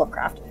 Read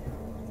Lovecraft.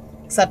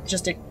 Except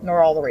just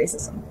ignore all the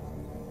racism.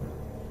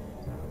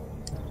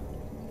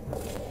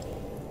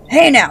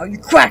 Hey now, you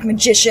quack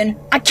magician!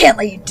 I can't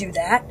let you do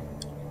that!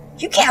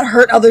 You can't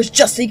hurt others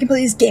just so you can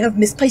play this game of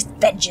misplaced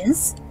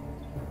vengeance!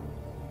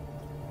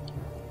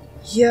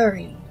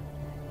 Yuri,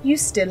 you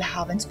still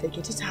haven't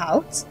figured it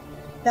out?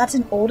 That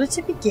in order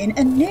to begin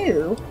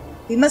anew,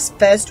 we must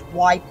first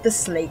wipe the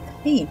slate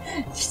clean.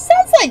 She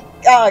sounds like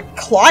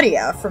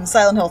Claudia from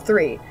Silent Hill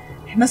 3.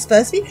 It must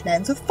first be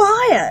cleansed with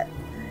fire.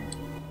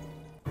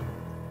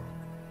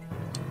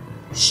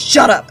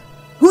 Shut up!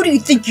 Who do you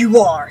think you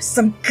are?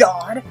 Some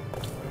god?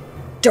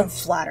 Don't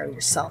flatter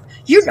yourself.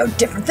 You're no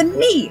different than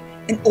me,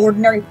 an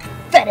ordinary,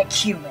 pathetic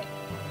human.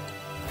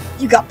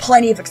 You got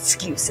plenty of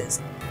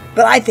excuses,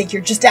 but I think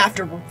you're just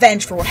after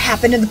revenge for what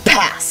happened in the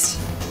past.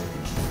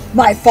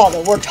 My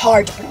father worked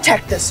hard to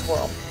protect this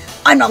world.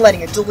 I'm not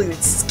letting a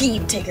deluded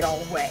scheme take it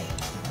all away.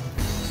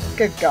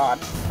 Good God,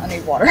 I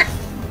need water.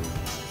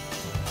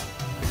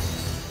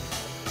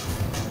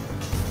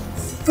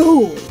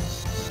 Fool!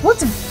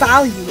 What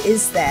value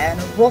is there in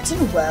a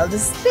rotten world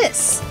as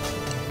this?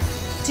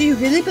 Do you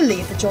really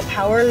believe that your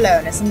power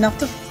alone is enough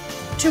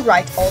to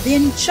right all the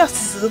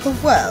injustices of the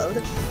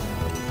world?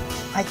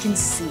 I can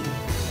see.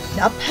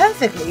 Not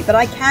perfectly, but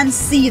I can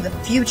see the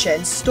future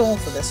in store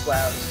for this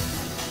world.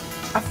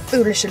 A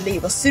foolish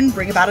elite will soon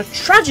bring about a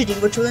tragedy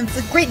which will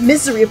inflict great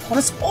misery upon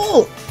us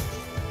all.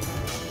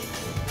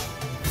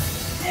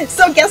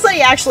 So guess what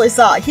he actually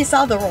saw? He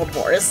saw the World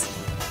Wars.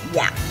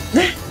 Yeah.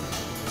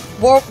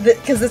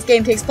 Because this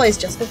game takes place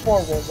just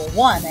before World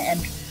War I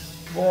and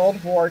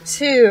World War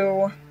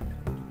II.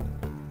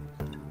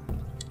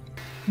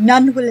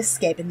 None will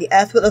escape, and the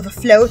earth will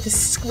overflow with the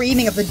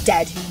screaming of the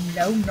dead who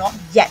know not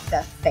yet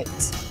their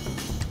fate.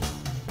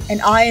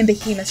 An iron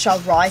behemoth shall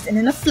rise, and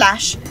in a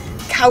flash,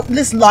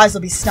 countless lives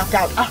will be snuffed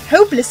out. A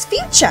hopeless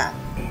future!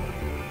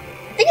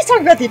 I think he's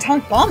talking about the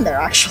atomic bomb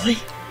there, actually.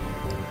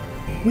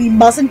 We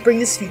mustn't bring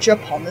this future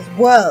upon this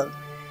world,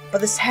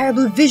 but this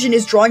terrible vision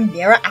is drawing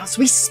nearer as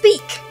we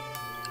speak.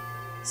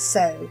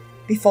 So,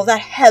 before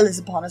that hell is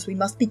upon us, we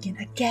must begin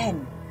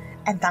again.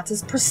 And that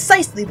is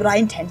precisely what I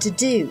intend to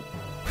do.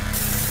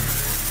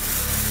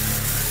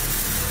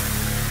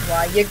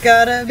 Why you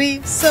gotta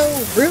be so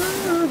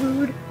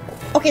rude?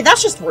 Okay,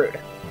 that's just rude.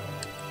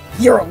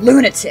 You're a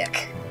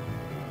lunatic.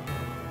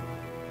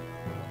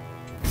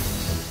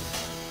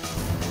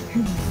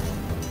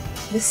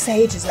 The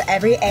sages of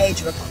every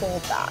age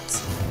recalled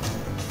that.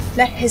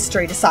 Let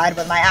history decide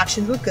whether my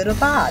actions were good or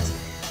bad.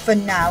 For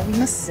now, we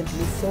must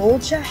simply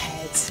forge ahead.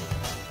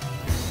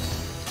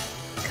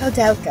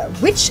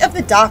 Kodelka, witch of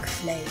the dark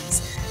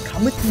flames,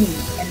 come with me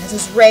and let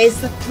us raise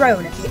the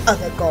throne of the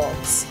other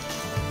gods.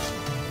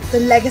 The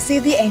legacy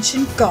of the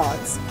ancient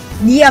gods,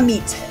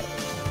 Niamito.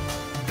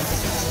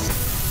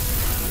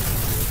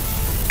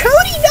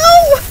 Cody,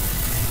 no!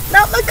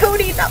 Not my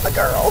Cody, not my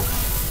girl.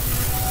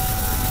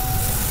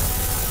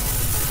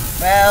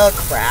 Well,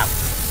 crap.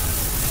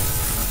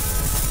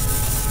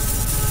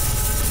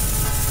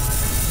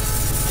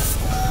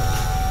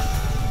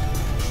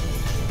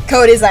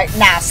 Cody's like,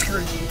 nah, screw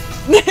you.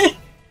 It's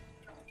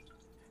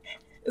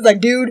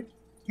like, dude,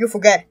 you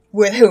forget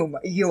with whom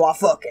you are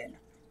fucking.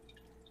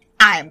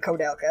 I am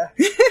Kodelka.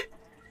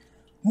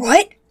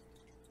 What?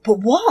 But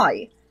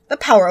why? The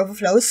power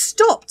overflow is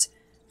stopped.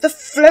 The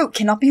float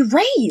cannot be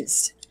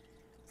raised.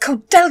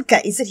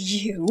 Kodelka, is it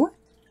you?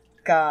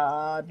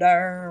 God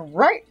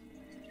right.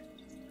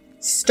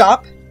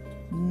 Stop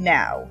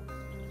now.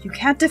 You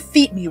can't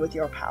defeat me with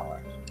your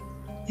power.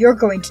 You're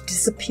going to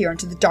disappear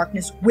into the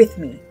darkness with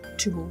me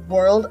to a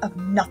world of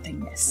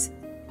nothingness.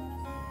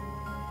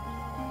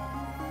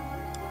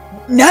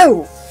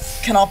 No!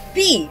 Cannot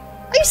be!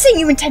 Are you saying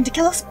you intend to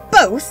kill us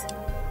both?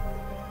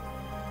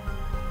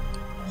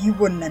 You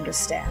wouldn't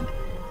understand.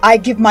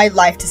 I'd give my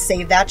life to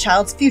save that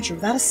child's future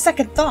without a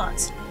second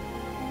thought.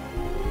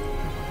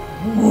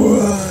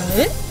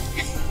 What?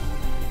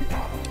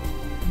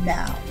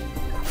 Now.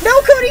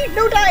 No, Cody!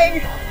 No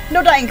dying!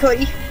 No dying,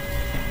 Cody!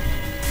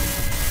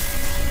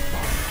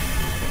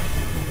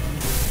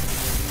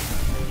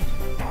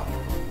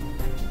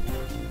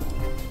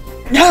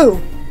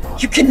 No!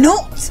 You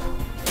cannot!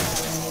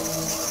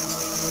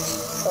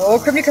 Oh,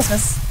 Criminy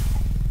Christmas.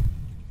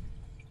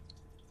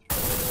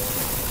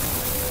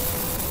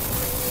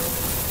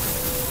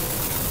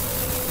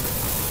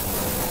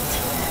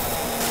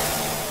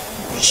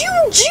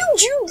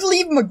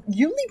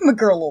 my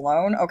girl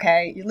alone,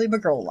 okay? You leave my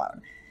girl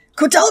alone.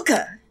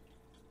 Kodelka!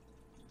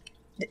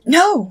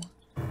 No!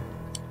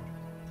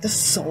 The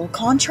soul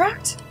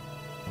contract?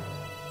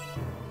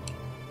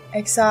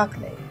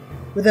 Exactly.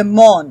 With a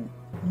Mon,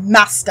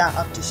 master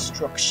of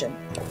destruction.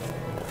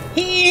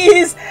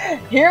 Here's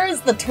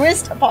the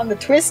twist upon the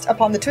twist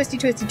upon the twisty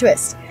twisty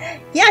twist.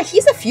 Yeah,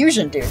 he's a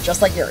fusion dude,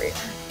 just like Yuri.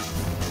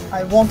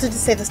 I wanted to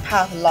say this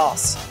path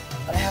lost,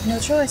 but I have no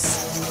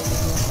choice.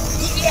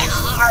 Yeah!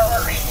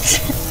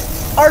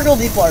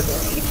 Argledy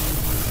Flargledy.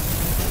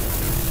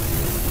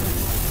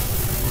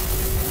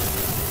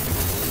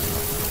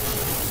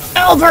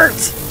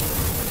 Albert!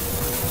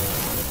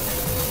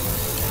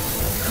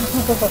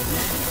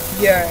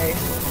 Yuri,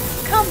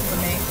 come for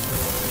me.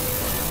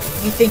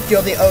 You think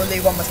you're the only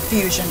one with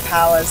fusion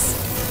powers?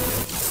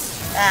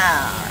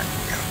 Ah,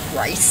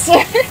 Christ.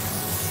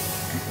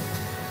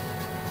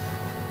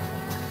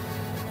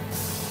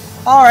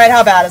 Alright,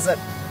 how bad is it?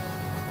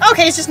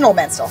 Okay, it's just an old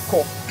man still.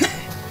 Cool.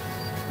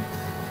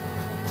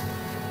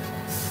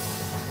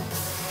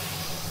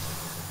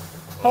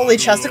 Holy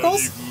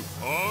chesticles?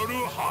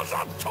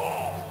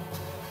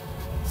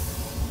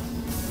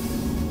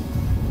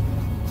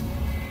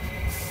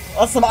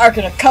 That's some Ark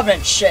and a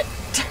Covenant shit.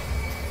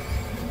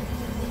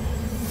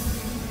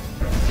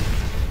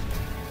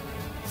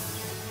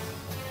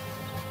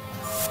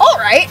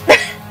 Alright.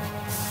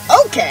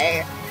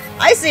 Okay.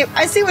 I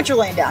see what you're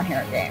laying down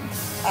here, game.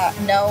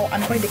 No,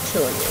 I'm going to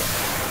kill you.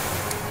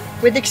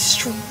 With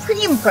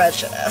extreme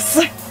prejudice.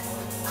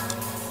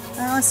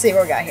 Let's see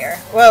what we got here.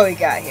 What we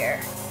got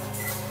here.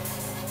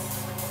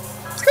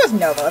 Let's go with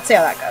Nova. Let's see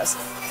how that goes.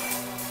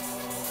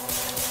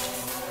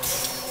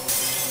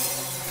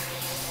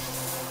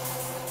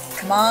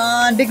 Come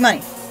on, big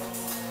money.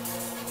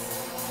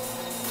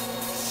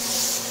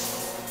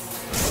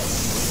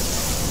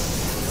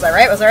 Was I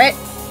right? Was I right?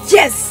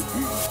 Yes!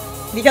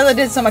 Because I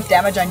did so much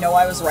damage, I know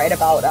I was right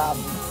about,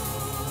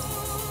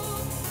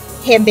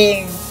 him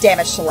being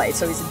damaged to light,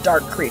 so he's a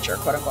dark creature,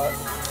 quote unquote.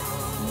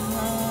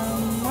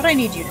 What do I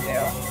need you to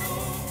do?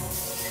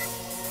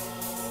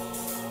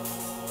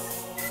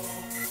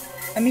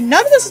 I mean,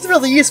 none of this is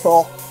really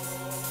useful.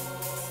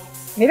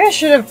 Maybe I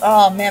should have,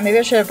 oh man, maybe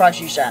I should have brought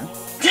you Shen.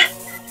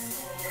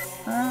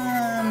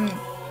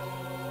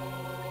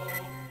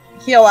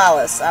 Heal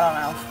Alice, I don't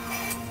know.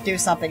 Do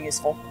something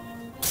useful.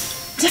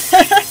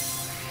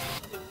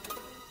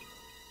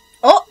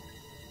 Oh!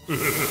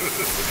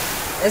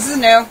 This is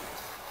new.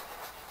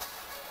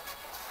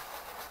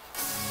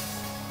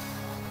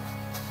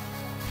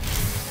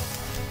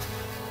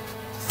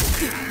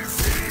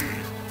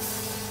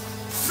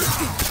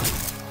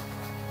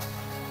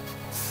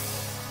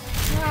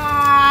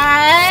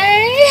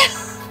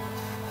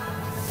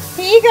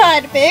 He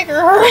got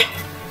bigger.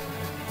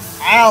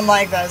 I don't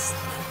like this.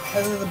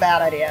 This is a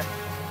bad idea.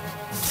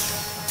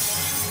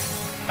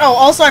 Oh,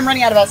 also I'm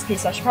running out of SP,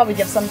 so I should probably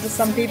give some to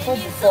some people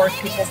before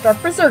people start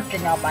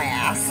berserking on my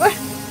ass.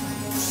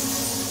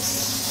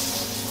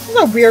 This is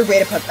a weird way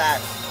to put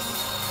that.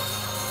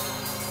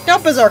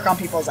 Don't berserk on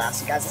people's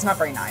ass, you guys. It's not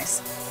very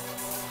nice.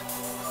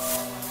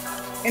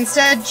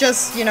 Instead,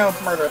 just, you know,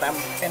 murder them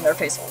in their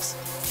face holes.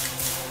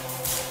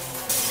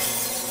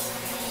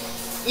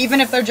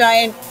 Even if they're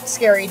giant,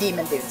 scary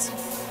demon dudes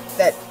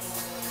that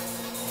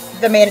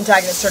the main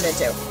antagonist turned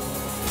into.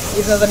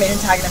 Even though the main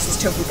antagonist is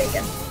tofu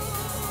bacon.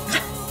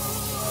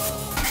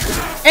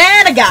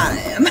 And I got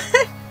him!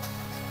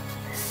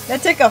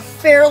 That took a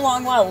fair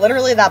long while.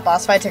 Literally, that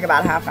boss fight took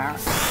about a half hour.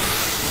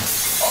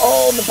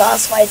 Oh, the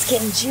boss fight's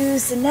getting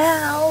juicy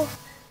now!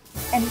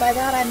 And by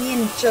that I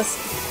mean just,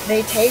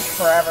 they take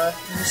forever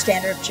in the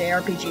standard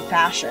JRPG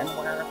fashion,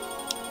 where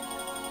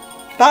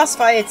boss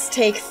fights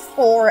take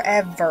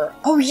forever.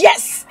 Oh,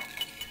 yes!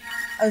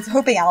 I was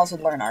hoping Alice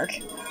would learn Arc.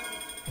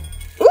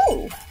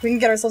 Ooh! We can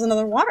get ourselves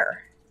another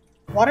water.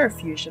 Water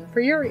fusion for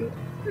Yuri.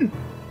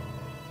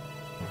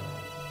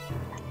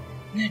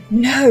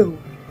 No!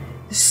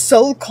 The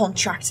soul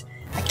contract!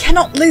 I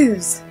cannot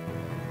lose!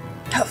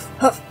 Huff,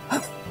 huff,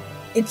 huff.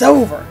 It's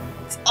over.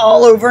 It's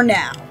all over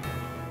now.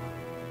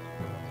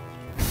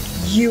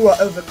 You are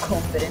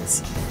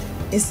overconfident.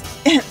 Is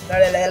it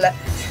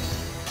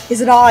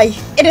I?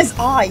 It is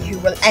I who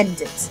will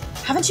end it.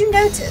 Haven't you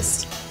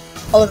noticed?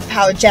 All of the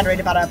power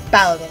generated by our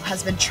battle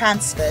has been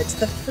transferred to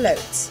the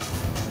float.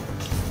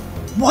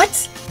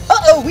 What?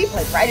 Uh-oh, we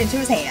played right into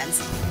his hands.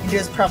 It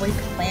was probably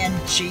Plan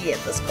G at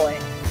this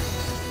point.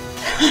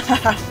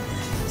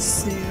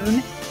 Soon,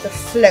 the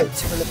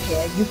float will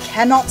appear. You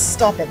cannot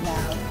stop it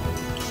now.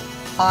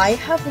 I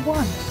have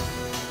won.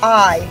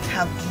 I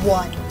have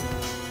won.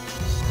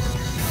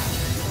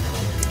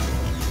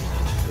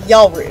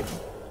 Y'all rude.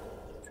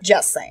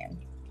 Just saying.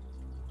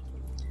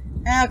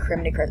 Ah,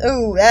 criminy crit.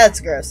 Ooh,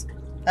 that's gross.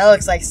 That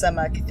looks like some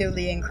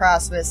Cthulhian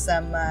cross with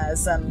some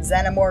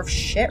xenomorph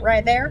shit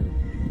right there.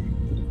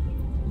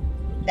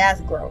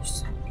 That's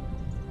gross.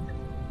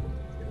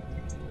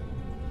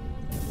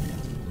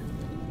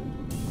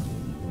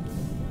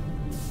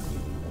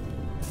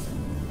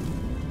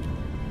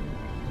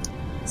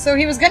 So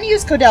he was gonna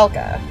use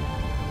Kodelka.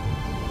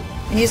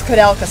 And use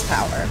Kodelka's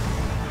power.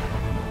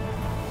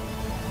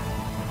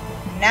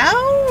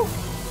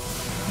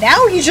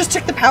 Now he just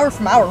took the power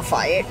from our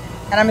fight.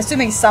 And I'm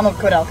assuming some of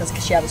Kodelka's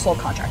because she had the soul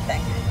contract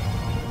thing.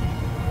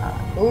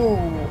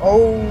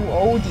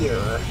 Oh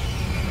dear.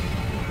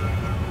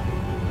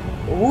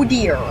 Oh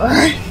dear.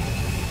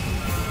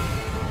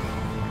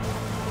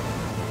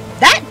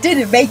 That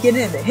didn't make it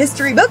in the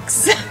history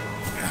books.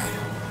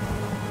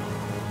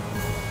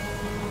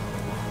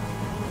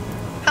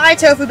 Hi,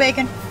 Tofu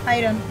Bacon. How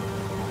you doing?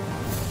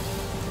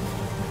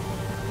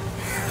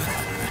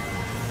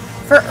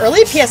 For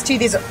early PS2,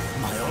 these are...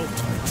 My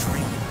ultimate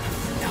dream.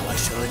 Now I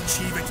shall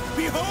achieve it.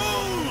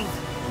 Behold!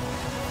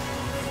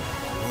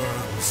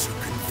 Worms who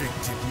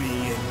convicted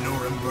me in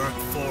Nuremberg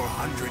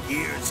 400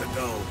 years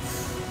ago.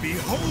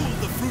 Behold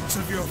the fruits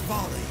of your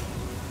folly.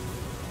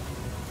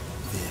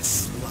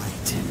 This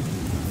light,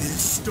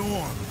 this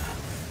storm,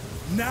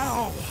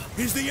 now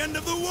is the end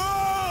of the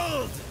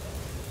world!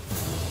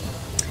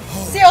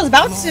 See, I was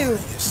about to...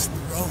 This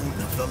throne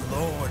of the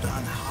Lord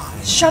on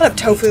high. Shut up,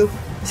 Tofu.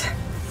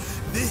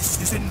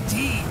 This is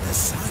indeed the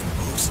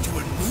signpost to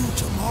a new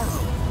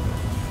tomorrow.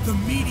 The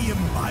medium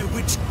by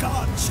which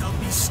God shall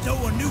bestow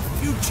a new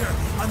future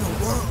on a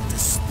world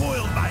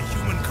despoiled by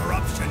human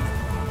corruption.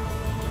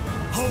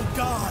 Oh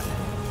God,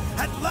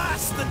 at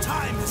last the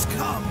time has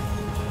come.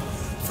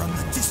 From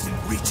the distant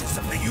reaches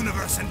of the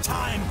universe and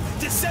time,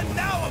 descend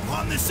now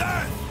upon this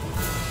earth.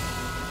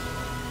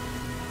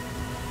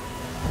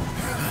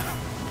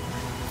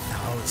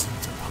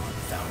 Thousands upon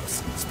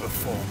thousands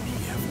before me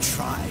have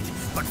tried,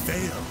 but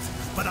failed.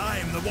 But I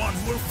am the one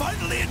who will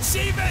finally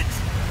achieve it!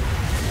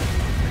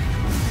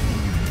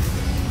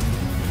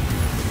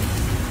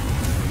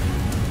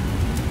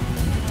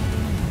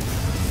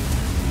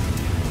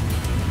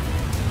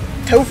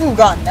 Tofu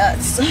gone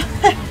nuts.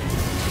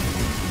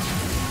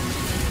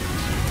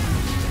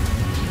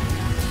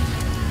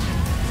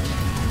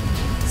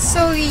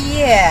 So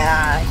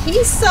yeah,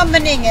 he's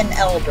summoning an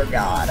Elder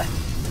God.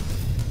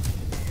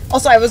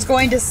 Also, I was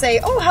going to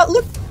say, oh,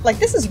 look, like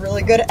this is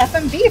really good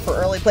FMV for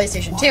early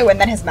PlayStation 2, and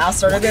then his mouse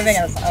started moving, and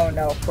I was like, oh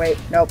no, wait,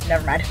 nope,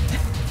 never mind.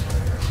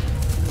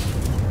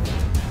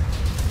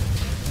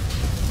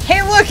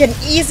 Hey look, an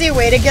easy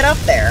way to get up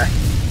there.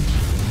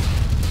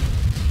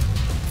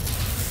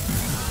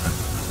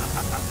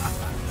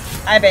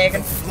 Hi,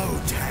 Bacon.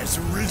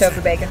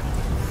 Tofu Bacon.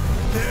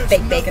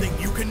 Fake Bacon. There's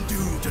nothing you can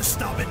do to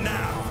stop it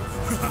now.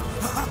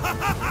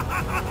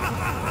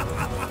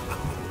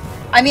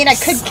 I mean, I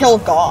could kill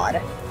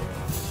God.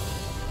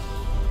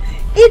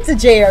 It's a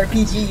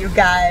JRPG, you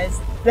guys,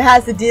 that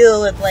has to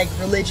deal with, like,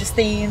 religious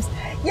themes.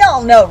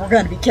 Y'all know we're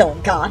gonna be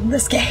killing God in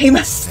this game.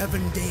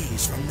 7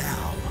 days from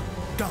now,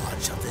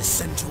 God shall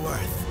descend to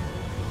Earth.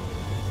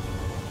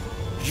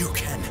 You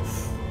can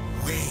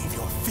wave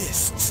your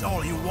fists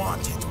all you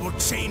want. It will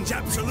change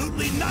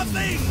absolutely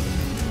nothing!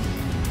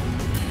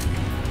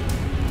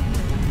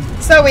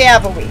 So we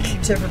have a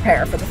week to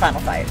prepare for the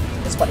final fight,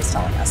 is what he's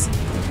telling us.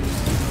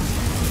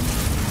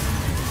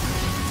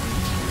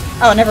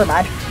 Oh, never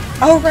mind.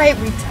 Oh, right,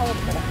 we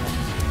teleported.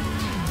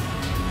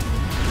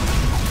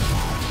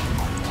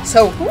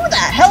 So who the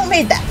hell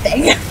made that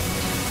thing?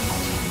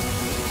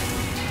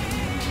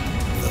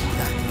 The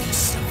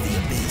blackness of the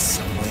abyss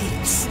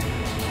awaits.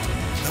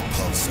 The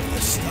pulse of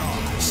the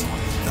stars,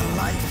 the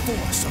life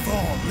force of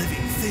all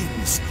living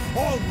things,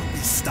 all will be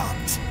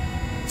stopped.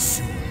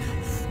 Soon,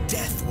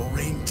 death will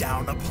rain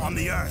down upon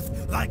the earth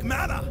like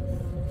manna.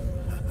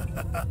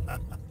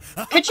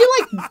 Could you,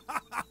 like,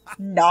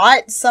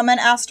 not summon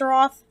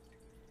Astaroth?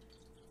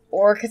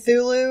 Or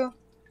Cthulhu?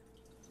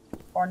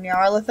 Or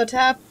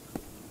Nyarlathotep?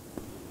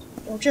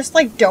 Or just,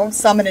 like, don't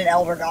summon an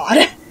Elder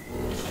God.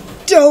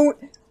 Don't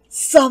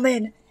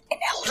summon an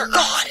Elder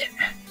God!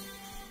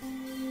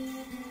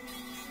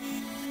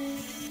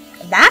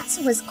 That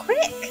was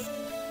quick.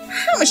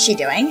 How is she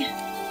doing?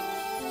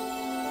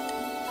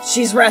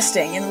 She's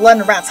resting in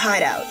London Rat's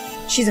hideout.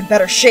 She's in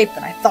better shape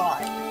than I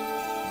thought.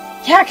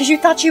 Yeah, because you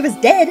thought she was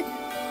dead.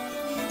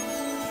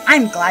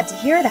 I'm glad to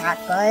hear that,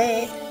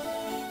 but...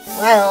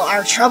 well,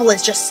 our trouble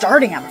is just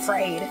starting, I'm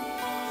afraid.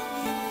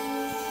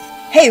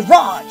 Hey,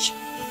 Raj!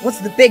 What's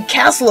the big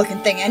castle-looking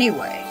thing,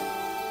 anyway?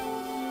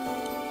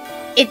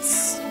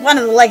 It's one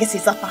of the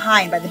legacies left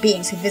behind by the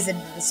beings who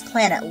visited this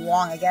planet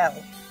long ago.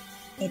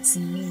 It's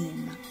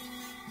mean.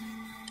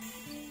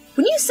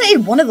 When you say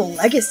one of the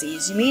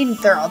legacies, you mean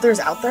there are others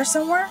out there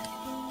somewhere?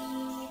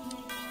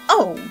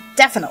 Oh,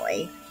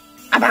 definitely.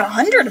 About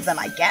 100 of them,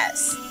 I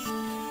guess.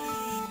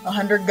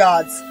 100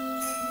 gods.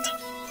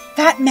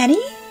 That many?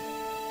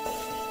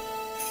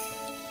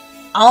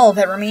 All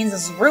that remains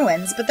is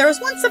ruins, but there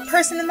was once a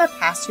person in the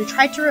past who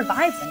tried to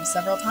revive them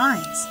several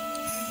times.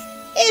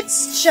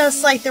 It's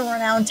just like the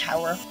renowned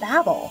Tower of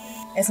Babel.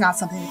 It's not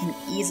something that can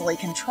be easily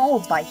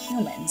controlled by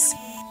humans.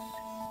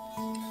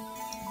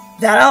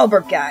 That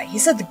Albert guy, he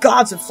said the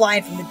gods would fly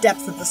in from the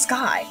depths of the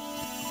sky.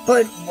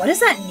 But what does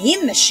that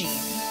mean, machine?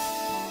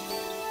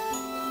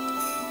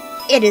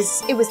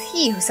 It was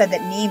he who said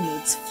that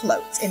Nemeads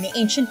floats in the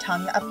ancient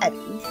tongue of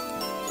Ebi.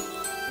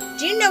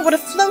 Do you know what a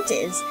float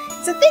is?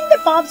 It's a thing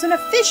that bobs when a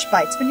fish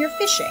bites when you're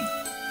fishing.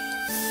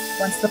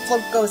 Once the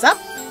float goes up,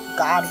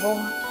 God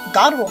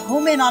will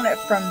home in on it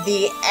from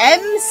the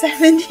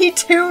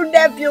M72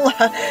 nebula,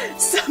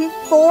 some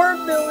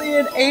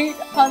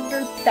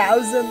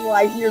 4,800,000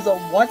 light years of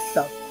what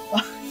the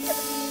fuck?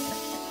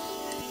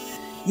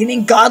 You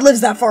mean God lives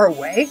that far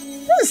away?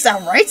 Doesn't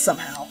sound right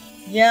somehow.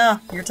 Yeah,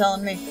 you're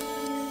telling me.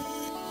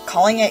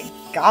 Calling it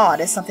God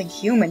is something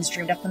humans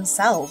dreamed up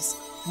themselves.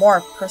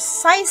 More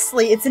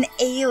precisely, it's an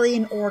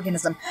alien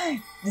organism.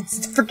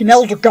 It's freaking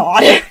Elder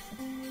God.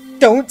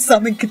 Don't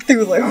summon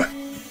Cthulhu.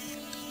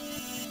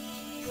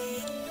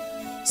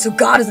 So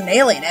God is an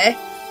alien, eh?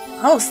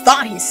 I always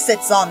thought he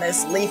sits on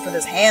this leaf with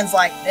his hands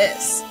like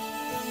this.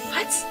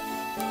 What?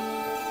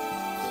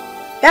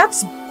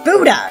 That's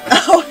Buddha!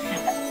 Oh,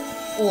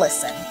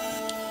 listen.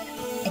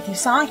 If you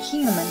saw a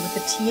human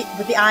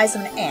with the eyes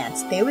of an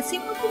ant, they would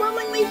seem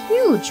overwhelmingly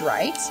huge,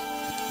 right?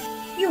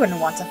 You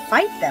wouldn't want to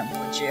fight them,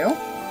 would you?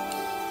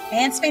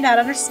 Ants may not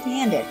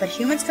understand it, but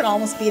humans could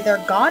almost be their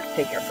god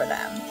figure for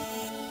them.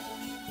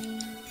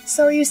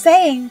 So are you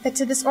saying that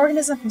to this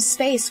organism from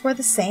space we're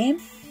the same?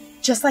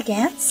 Just like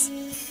ants?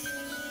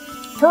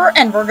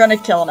 And we're gonna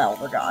kill an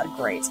elder god.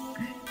 Great.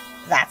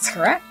 That's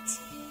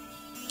correct.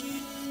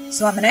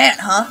 So I'm an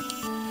ant, huh?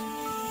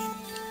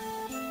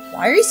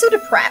 Why are you so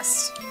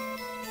depressed?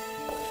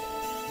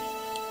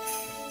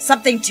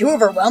 Something too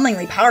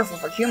overwhelmingly powerful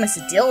for humans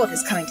to deal with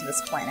is coming to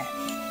this planet.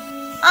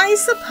 I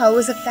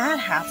suppose if that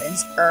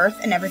happens, Earth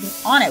and everything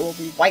on it will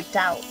be wiped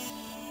out.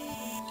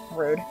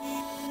 Rude.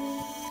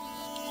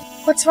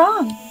 What's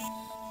wrong?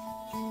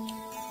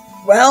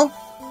 Well,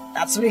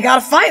 that's what we gotta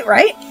fight,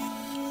 right?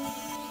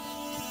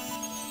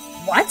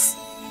 What?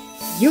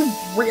 You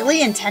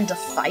really intend to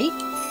fight?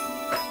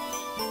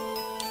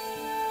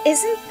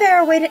 Isn't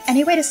there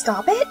any way to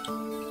stop it?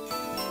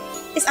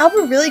 Is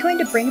Alba really going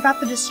to bring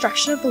about the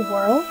destruction of the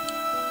world?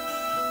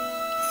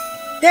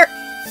 There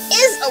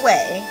is a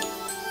way!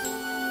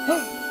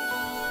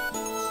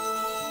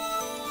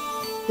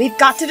 We've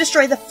got to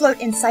destroy the float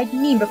inside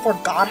Neem before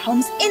God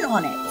homes in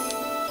on it.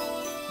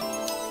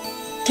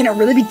 Can it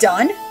really be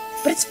done?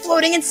 But it's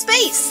floating in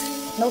space!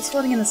 No, it's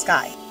floating in the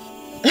sky.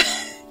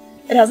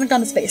 It hasn't gone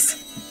to space.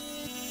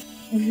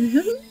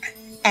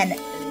 And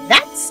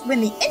that's when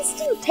the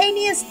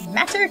instantaneous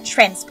matter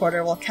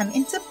transporter will come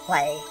into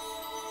play.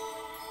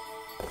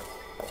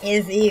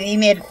 He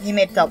made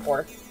a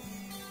teleport.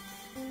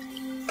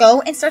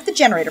 Go and start the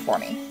generator for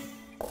me.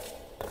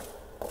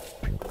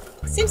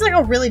 Seems like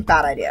a really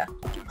bad idea.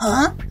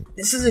 Huh?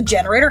 This is a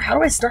generator? How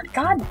do I start?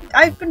 God,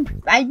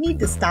 I need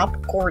to stop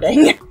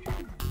recording.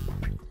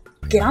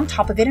 Get on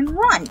top of it and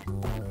run.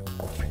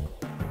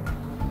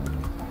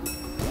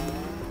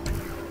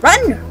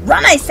 Run!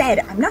 Run, I said!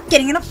 I'm not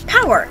getting enough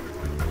power.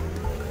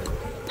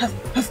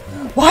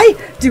 Why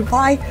do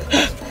I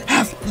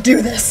have to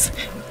do this?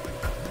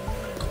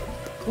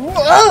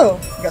 Whoa!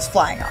 It goes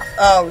flying off.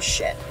 Oh,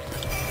 shit.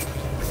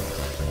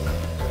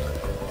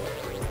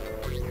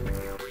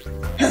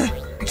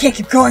 I can't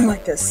keep going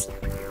like this.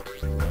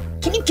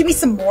 Can you give me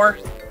some more?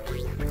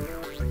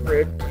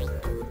 Rude.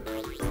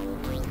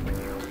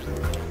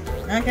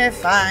 Okay,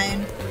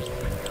 fine.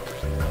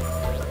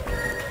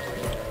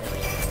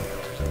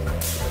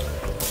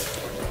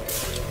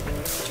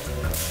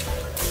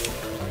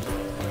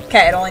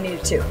 Okay, it only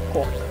needed 2.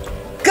 Cool.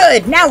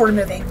 Good! Now we're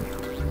moving!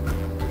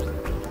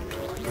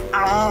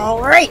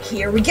 Alright,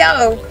 here we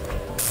go!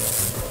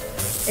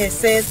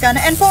 This is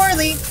gonna end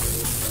poorly!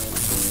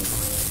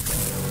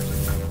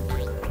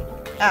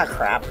 Ah,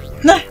 crap.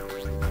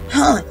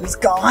 Huh, he's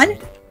gone?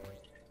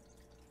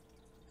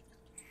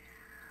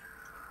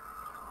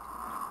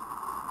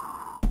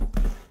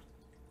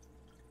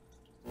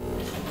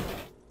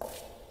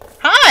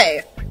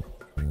 Hi!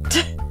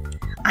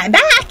 I'm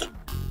back!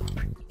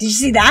 Did you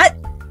see that?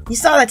 You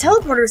saw what a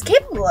teleporter is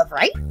capable of,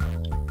 right?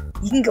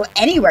 You can go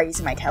anywhere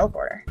using my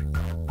teleporter.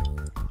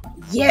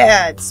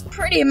 Yeah, it's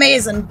pretty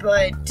amazing,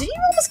 but did you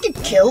almost get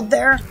killed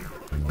there?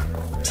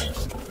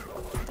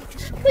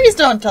 Please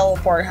don't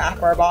teleport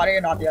half our body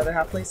and not the other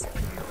half, please.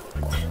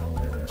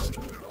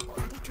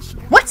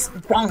 What's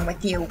wrong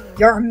with you?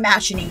 You're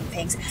imagining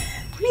things.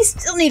 You may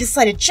still need a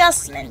slight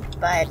adjustment,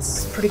 but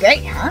it's pretty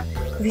great, huh?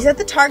 If you set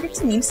the target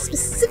to Neem's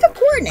specific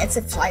coordinates,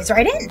 it flies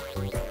right in.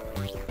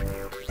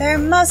 There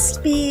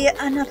must be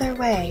another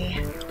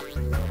way.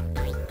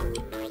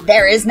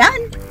 There is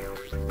none.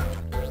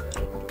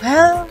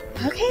 Well,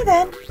 okay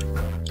then.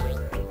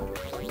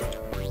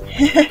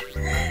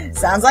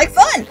 Sounds like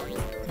fun.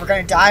 If we're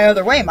gonna die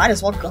either way, might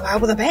as well go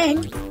out with a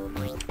bang.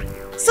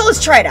 So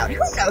let's try it out. Who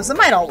knows? It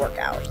might all work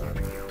out.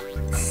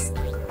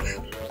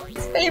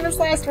 Famous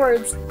last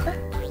words.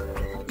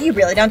 You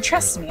really don't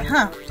trust me,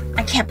 huh?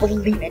 I can't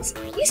believe it.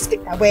 You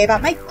speak that way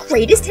about my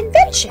greatest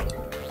invention.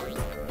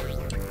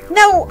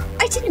 No,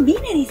 I didn't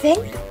mean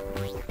anything.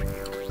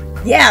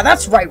 Yeah,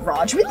 that's right,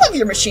 Raj. We love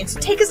your machine,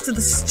 so take us to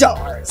the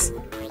stars.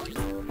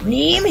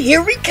 Neem,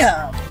 here we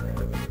come.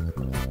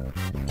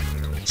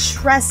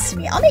 Trust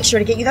me, I'll make sure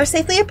to get you there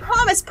safely. I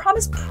promise,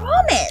 promise,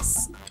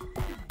 promise.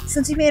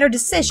 Since we made our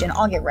decision,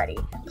 I'll get ready.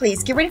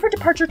 Please, get ready for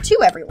departure too,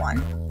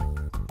 everyone.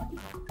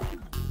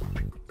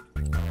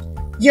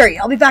 Yuri,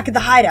 I'll be back at the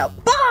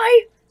hideout.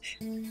 Bye!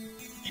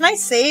 Can I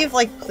save,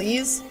 like,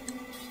 please?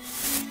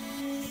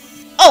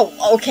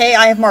 Oh, okay,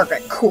 I have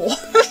Margaret. Cool.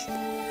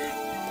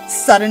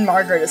 Sudden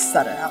Margaret is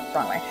sudden. Oh,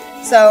 wrong way.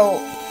 So,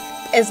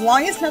 as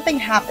long as nothing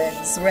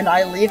happens when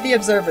I leave the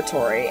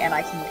observatory and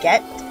I can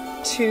get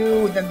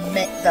to the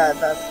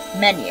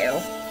menu,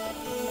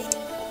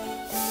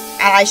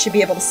 I should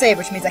be able to save,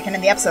 which means I can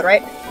end the episode,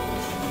 right?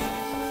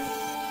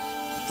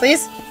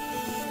 Please?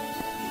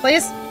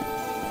 Please?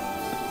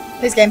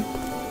 Please, game.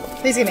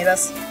 Please give me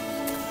this.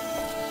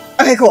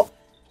 Okay, cool.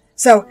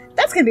 So,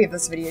 that's gonna be it for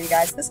this video, you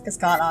guys. This has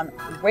gone on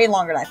way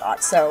longer than I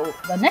thought. So,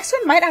 the next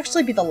one might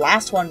actually be the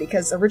last one,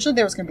 because originally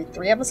there was gonna be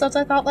 3 episodes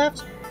I thought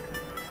left.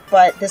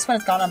 But this one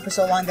has gone on for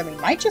so long that we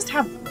might just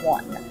have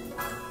 1.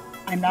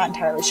 I'm not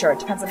entirely sure. It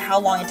depends on how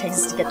long it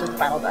takes us to get to the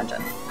final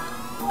dungeon.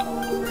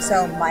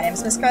 So, my name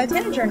is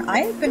MissScarletTanager, and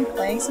I have been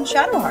playing some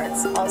Shadow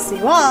Hearts. I'll see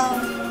you all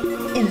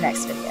in the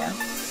next video.